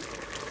see?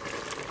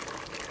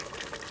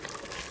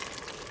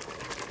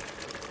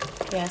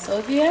 Yeah, so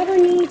if you ever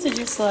need to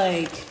just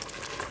like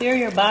clear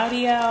your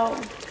body out,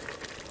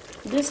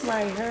 this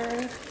right here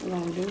is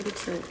gonna do the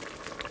trick.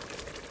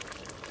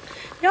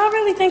 Y'all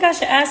really think I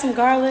should add some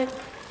garlic?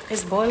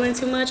 It's boiling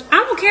too much. I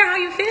don't care how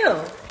you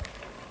feel.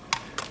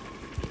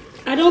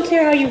 I don't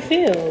care how you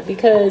feel,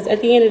 because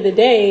at the end of the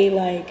day,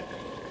 like,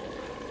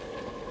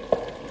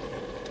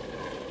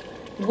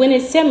 when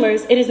it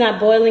simmers, it is not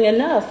boiling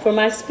enough for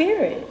my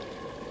spirit.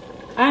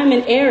 I'm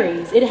an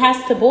Aries. It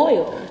has to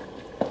boil.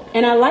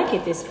 And I like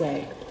it this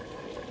way.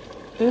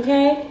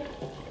 Okay?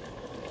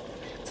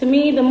 To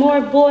me, the more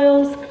it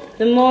boils,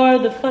 the more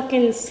the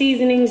fucking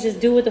seasonings just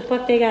do what the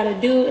fuck they gotta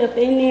do up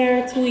in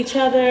there to each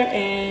other.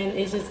 And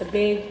it's just a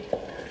big,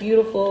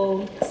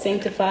 beautiful,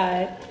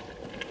 sanctified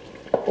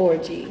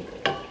orgy.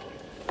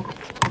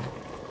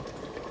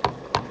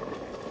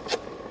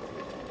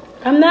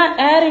 I'm not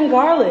adding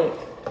garlic.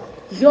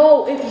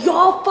 Yo, if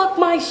y'all fuck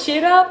my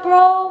shit up,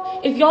 bro.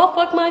 If y'all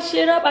fuck my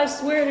shit up, I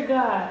swear to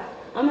God,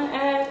 I'm gonna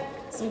add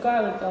some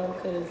garlic though,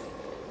 because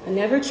I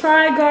never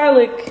tried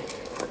garlic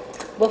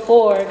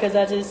before,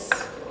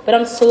 but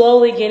I'm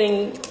slowly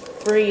getting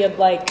free of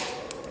like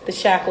the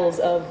shackles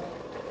of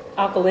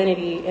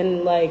alkalinity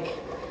and like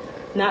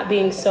not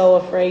being so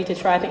afraid to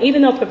try things,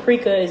 even though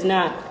paprika is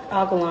not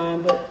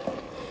alkaline,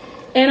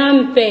 and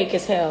I'm fake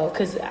as hell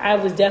because I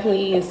was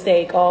definitely eating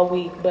steak all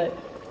week, but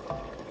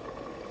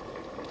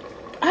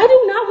I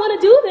do not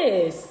want to do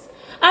this.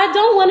 I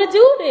don't want to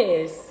do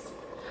this.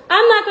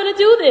 I'm not going to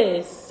do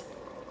this.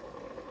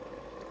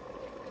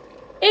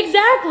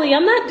 Exactly.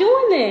 I'm not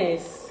doing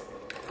this.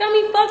 Got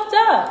me fucked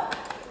up.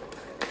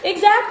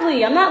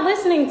 Exactly. I'm not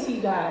listening to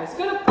you guys.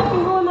 You're going to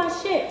fucking ruin my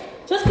shit.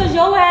 Just because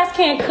your ass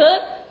can't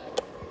cook.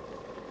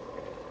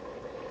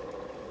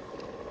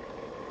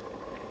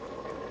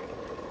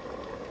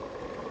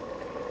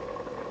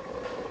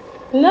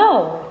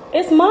 No.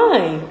 It's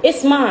mine.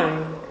 It's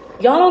mine.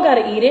 Y'all don't got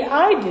to eat it.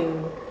 I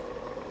do.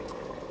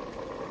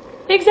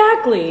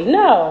 Exactly.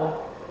 No.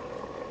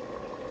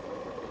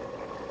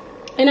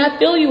 And I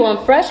feel you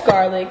on fresh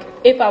garlic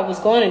if I was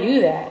going to do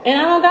that. And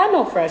I don't got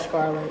no fresh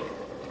garlic.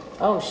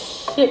 Oh,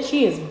 shit.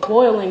 She is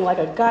boiling like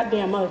a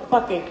goddamn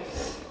motherfucking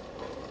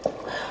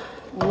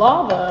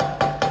lava.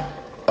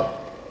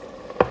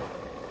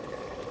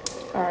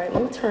 All right.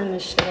 Let me turn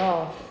this shit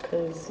off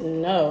because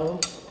no.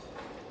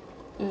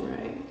 All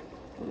right.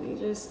 Let me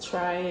just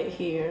try it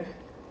here.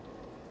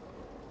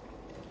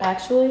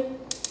 Actually,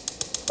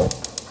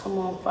 come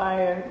on,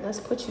 fire. Let's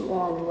put you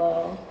on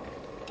low.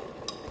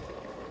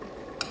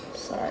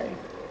 Sorry.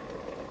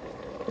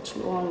 Put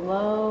you on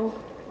low.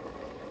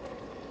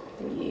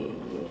 Yeah.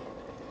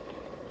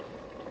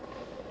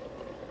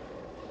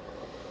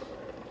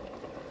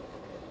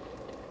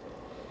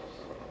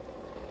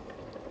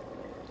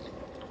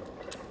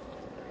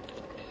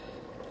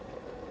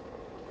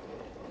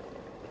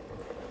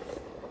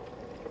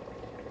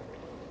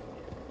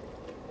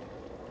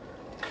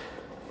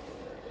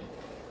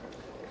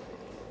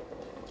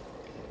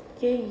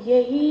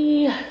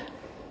 Yeah.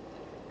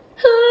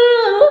 Oh,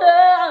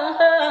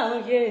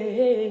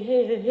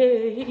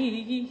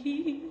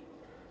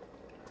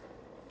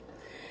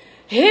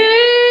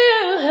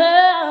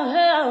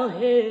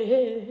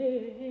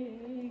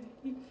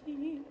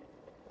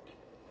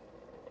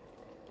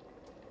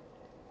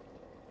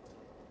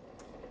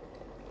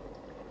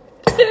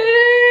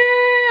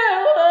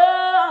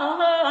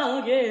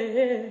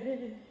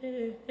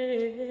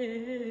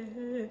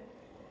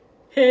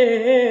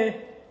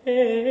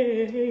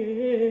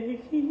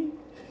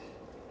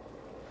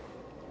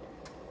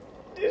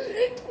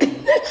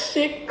 That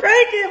shit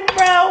cracking,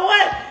 bro.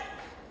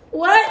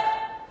 What?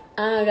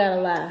 I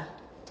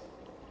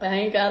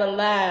ain't gotta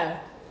lie.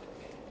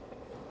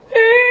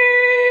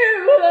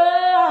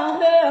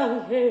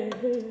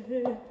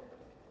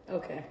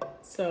 Okay,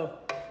 so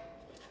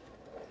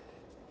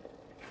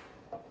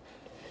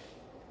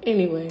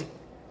anyway.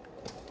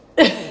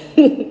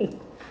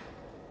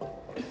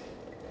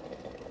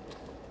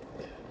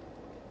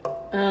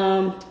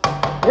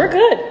 We're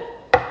good.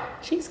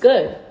 She's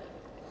good.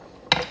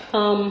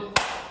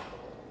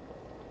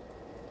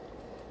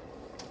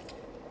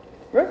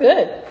 We're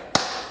good.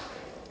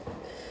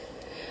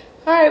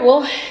 All right,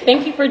 well,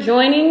 thank you for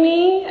joining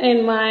me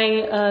in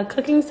my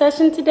cooking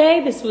session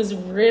today. This was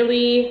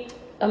really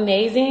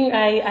amazing.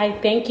 I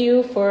thank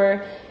you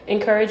for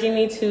encouraging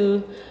me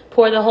to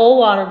pour the whole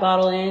water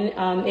bottle in.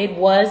 It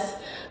was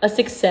a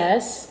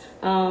success.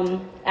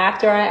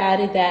 After I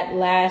added that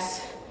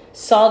last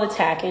salt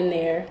attack in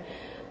there,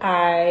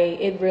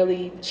 it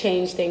really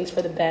changed things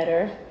for the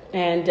better.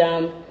 And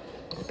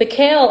the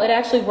kale, it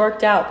actually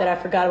worked out that I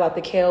forgot about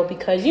the kale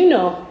because, you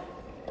know,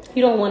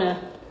 you don't want to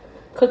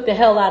cook the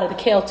hell out of the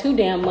kale too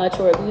damn much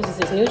or it loses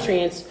its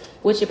nutrients,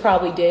 which it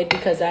probably did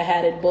because I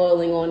had it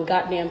boiling on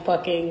goddamn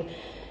fucking,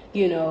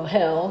 you know,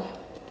 hell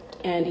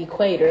and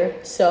equator.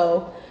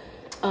 So,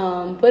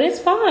 but it's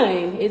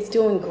fine. It's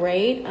doing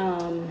great.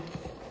 I'm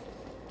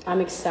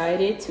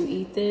excited to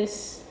eat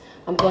this.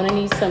 I'm going to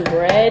need some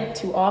bread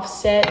to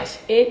offset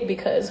it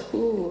because,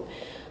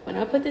 when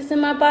I put this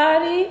in my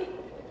body,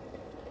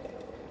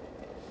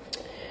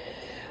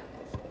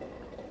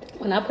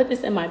 when I put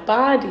this in my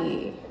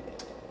body.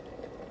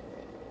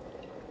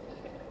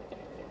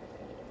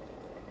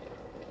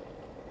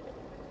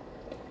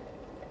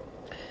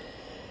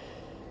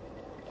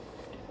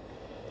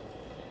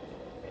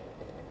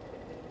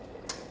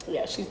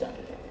 Yeah, she's done.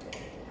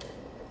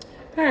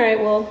 All right,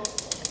 well,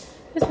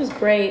 this was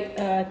great.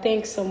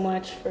 Thanks so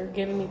much for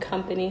giving me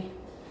company.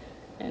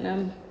 And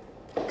I'm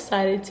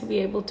excited to be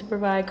able to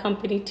provide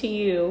company to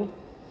you.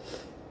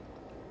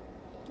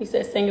 You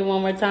said sing it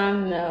one more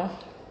time? No.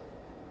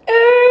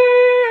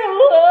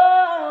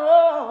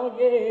 Oh,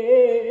 yeah.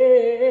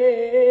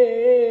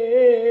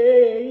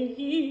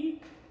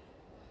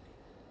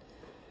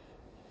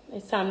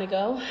 It's time to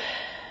go.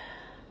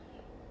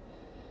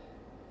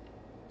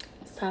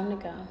 It's time to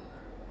go.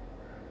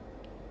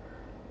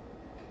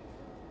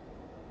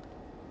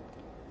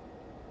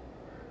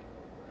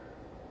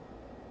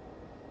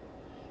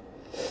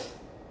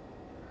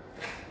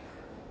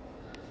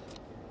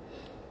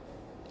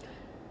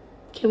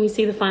 Can we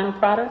see the final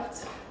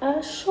product?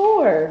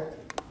 Sure.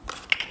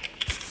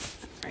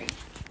 Right.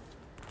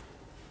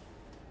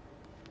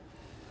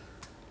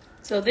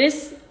 So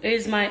this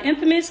is my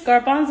infamous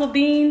garbanzo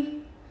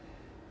bean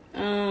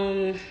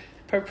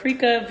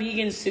paprika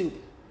vegan soup.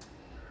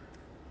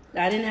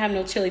 I didn't have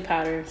no chili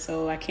powder,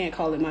 so I can't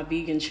call it my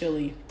vegan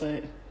chili,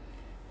 but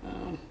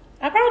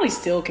I probably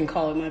still can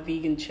call it my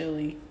vegan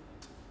chili.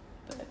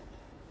 But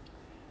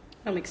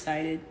I'm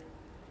excited.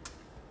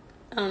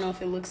 I don't know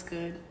if it looks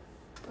good,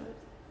 but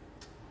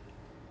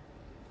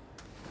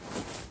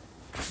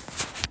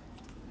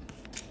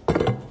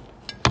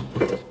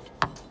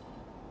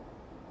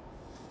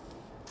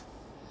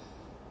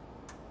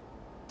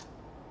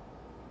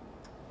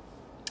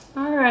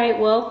all right,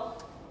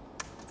 well,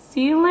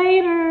 see you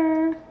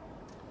later.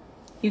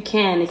 You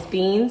can, it's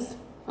beans?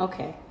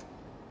 Okay.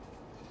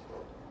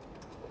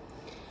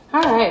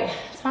 All right,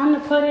 time to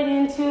put it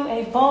into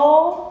a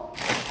bowl.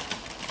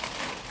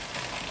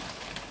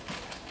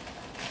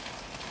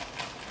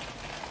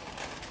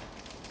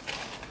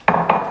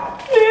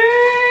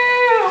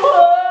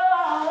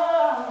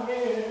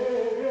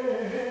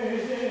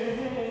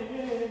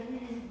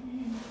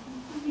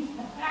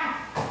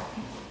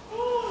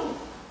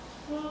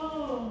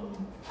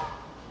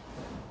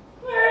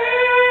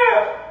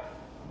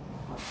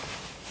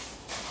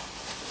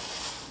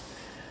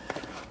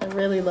 I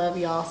really love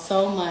y'all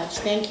so much.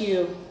 Thank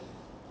you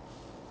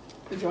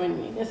for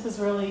joining me. This is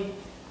really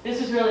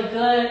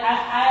good.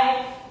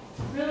 I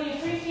really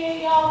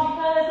appreciate y'all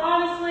because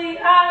honestly,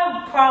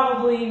 I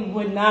probably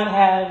would not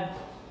have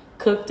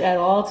cooked at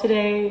all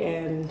today,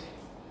 and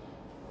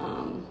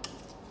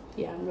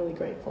yeah, I'm really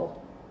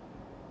grateful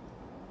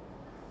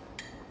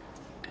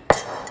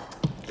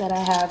that I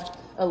have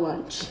a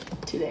lunch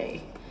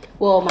today.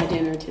 Well, my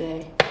dinner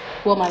today.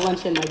 Well, my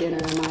lunch and my dinner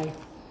and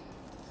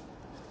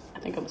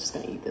I think I'm just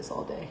gonna eat this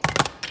all day.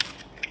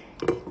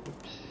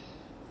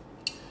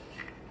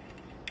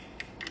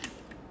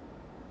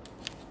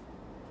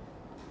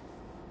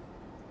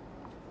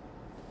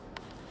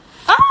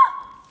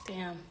 Ah!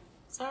 Damn.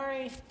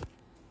 Sorry.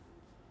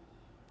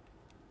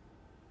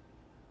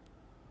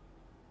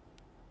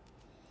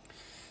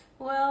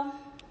 Well,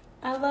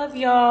 I love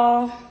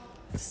y'all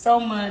so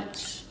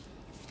much.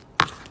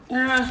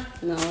 No,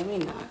 let me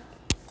not.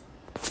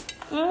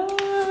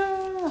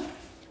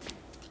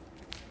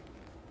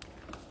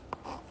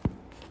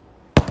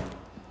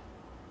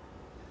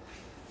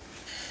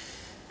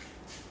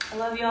 I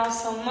love y'all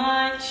so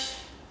much.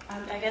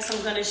 I guess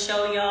I'm gonna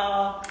show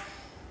y'all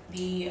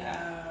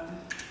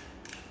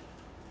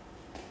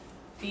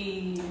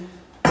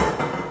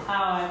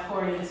how I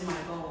pour it into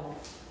my bowl.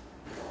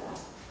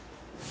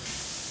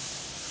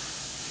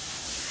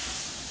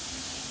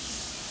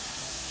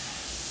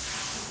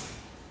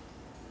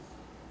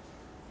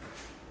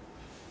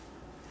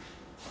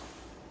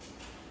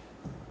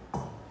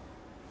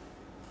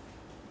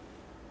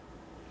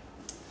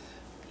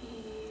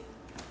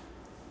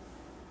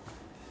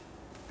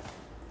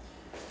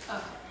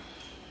 Okay.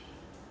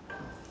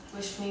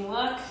 Wish me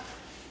luck.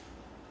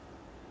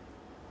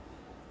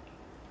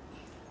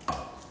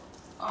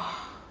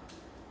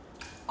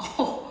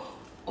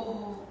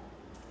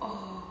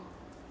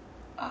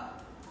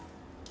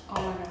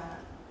 Oh my God.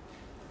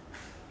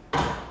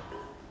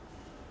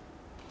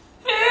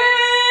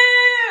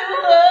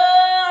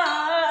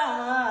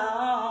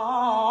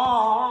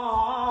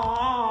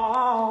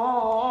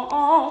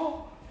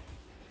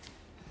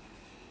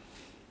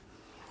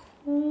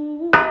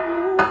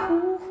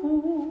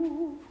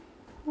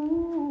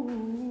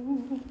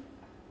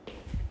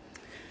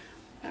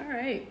 All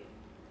right.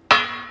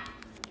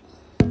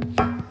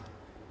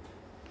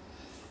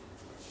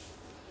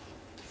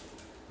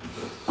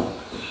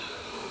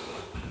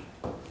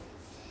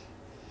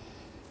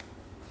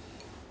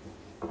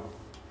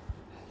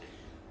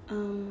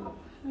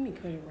 Let me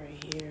put it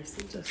right here,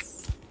 so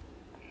just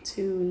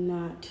to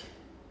not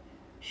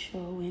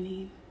show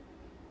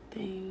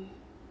anything.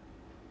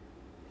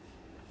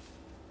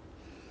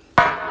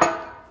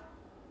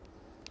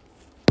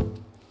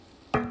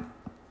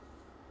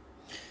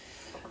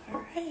 All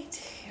right,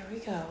 here we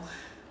go.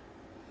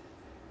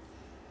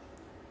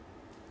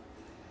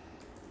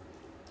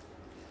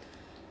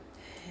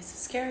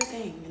 scary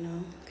thing, you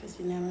know, because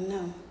you never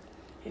know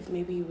if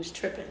maybe he was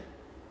tripping.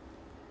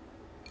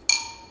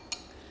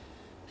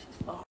 She's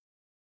falling.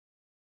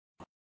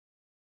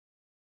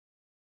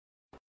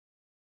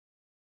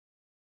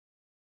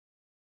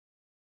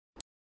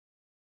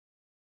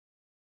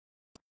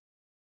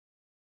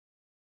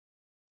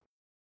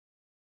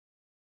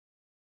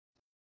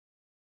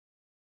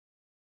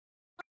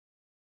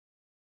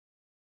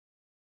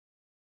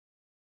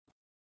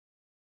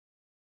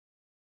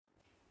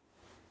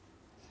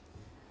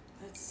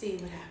 Let's see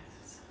what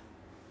happens.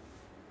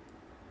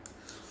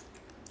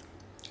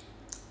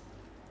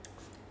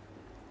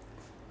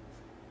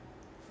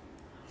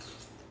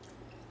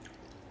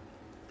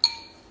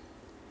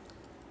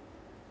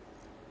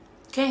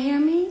 Can't hear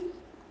me?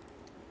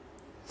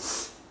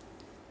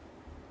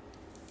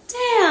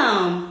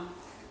 Damn.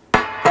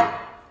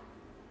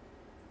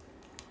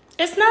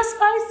 It's not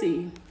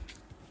spicy.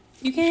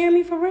 You can't hear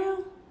me for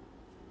real?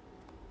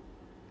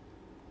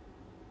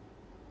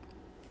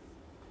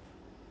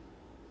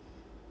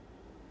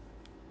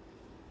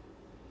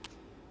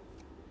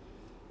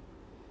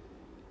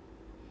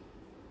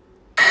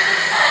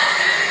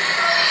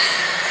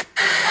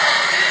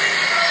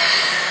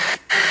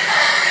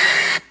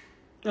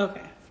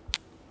 Okay.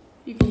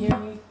 You can hear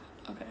me?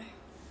 Okay.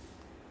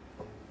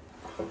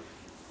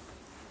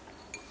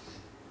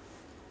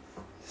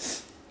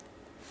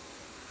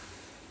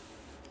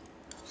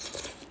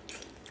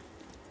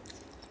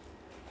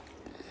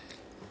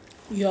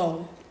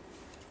 Yo.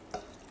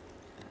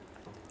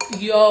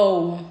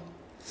 Yo.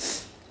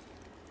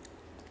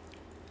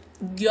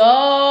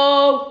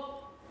 Yo.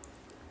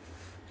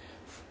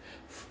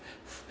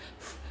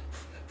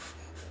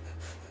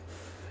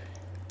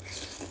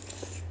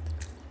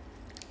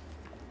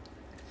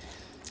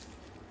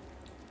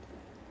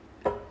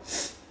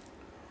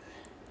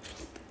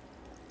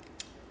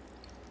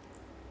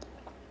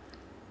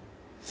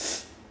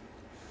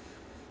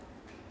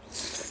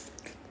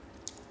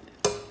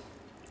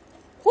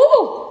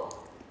 Woo!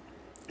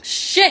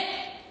 Shit!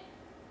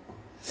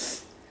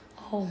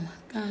 Oh my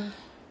God.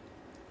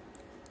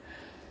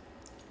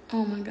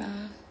 Oh my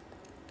God.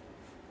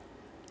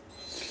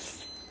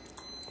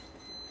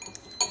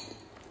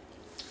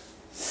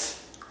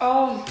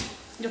 Oh,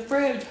 the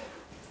fridge.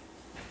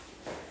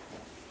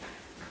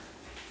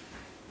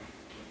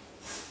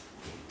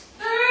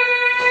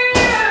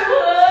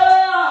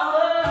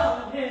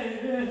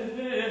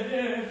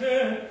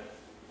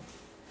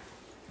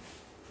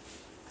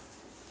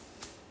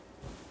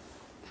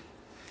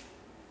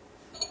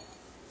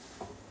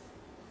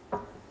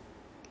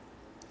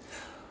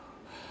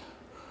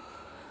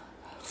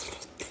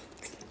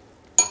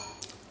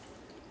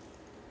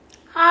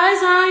 Hi,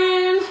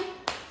 Zion.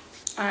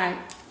 All right.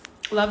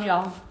 Love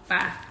y'all.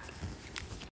 Bye.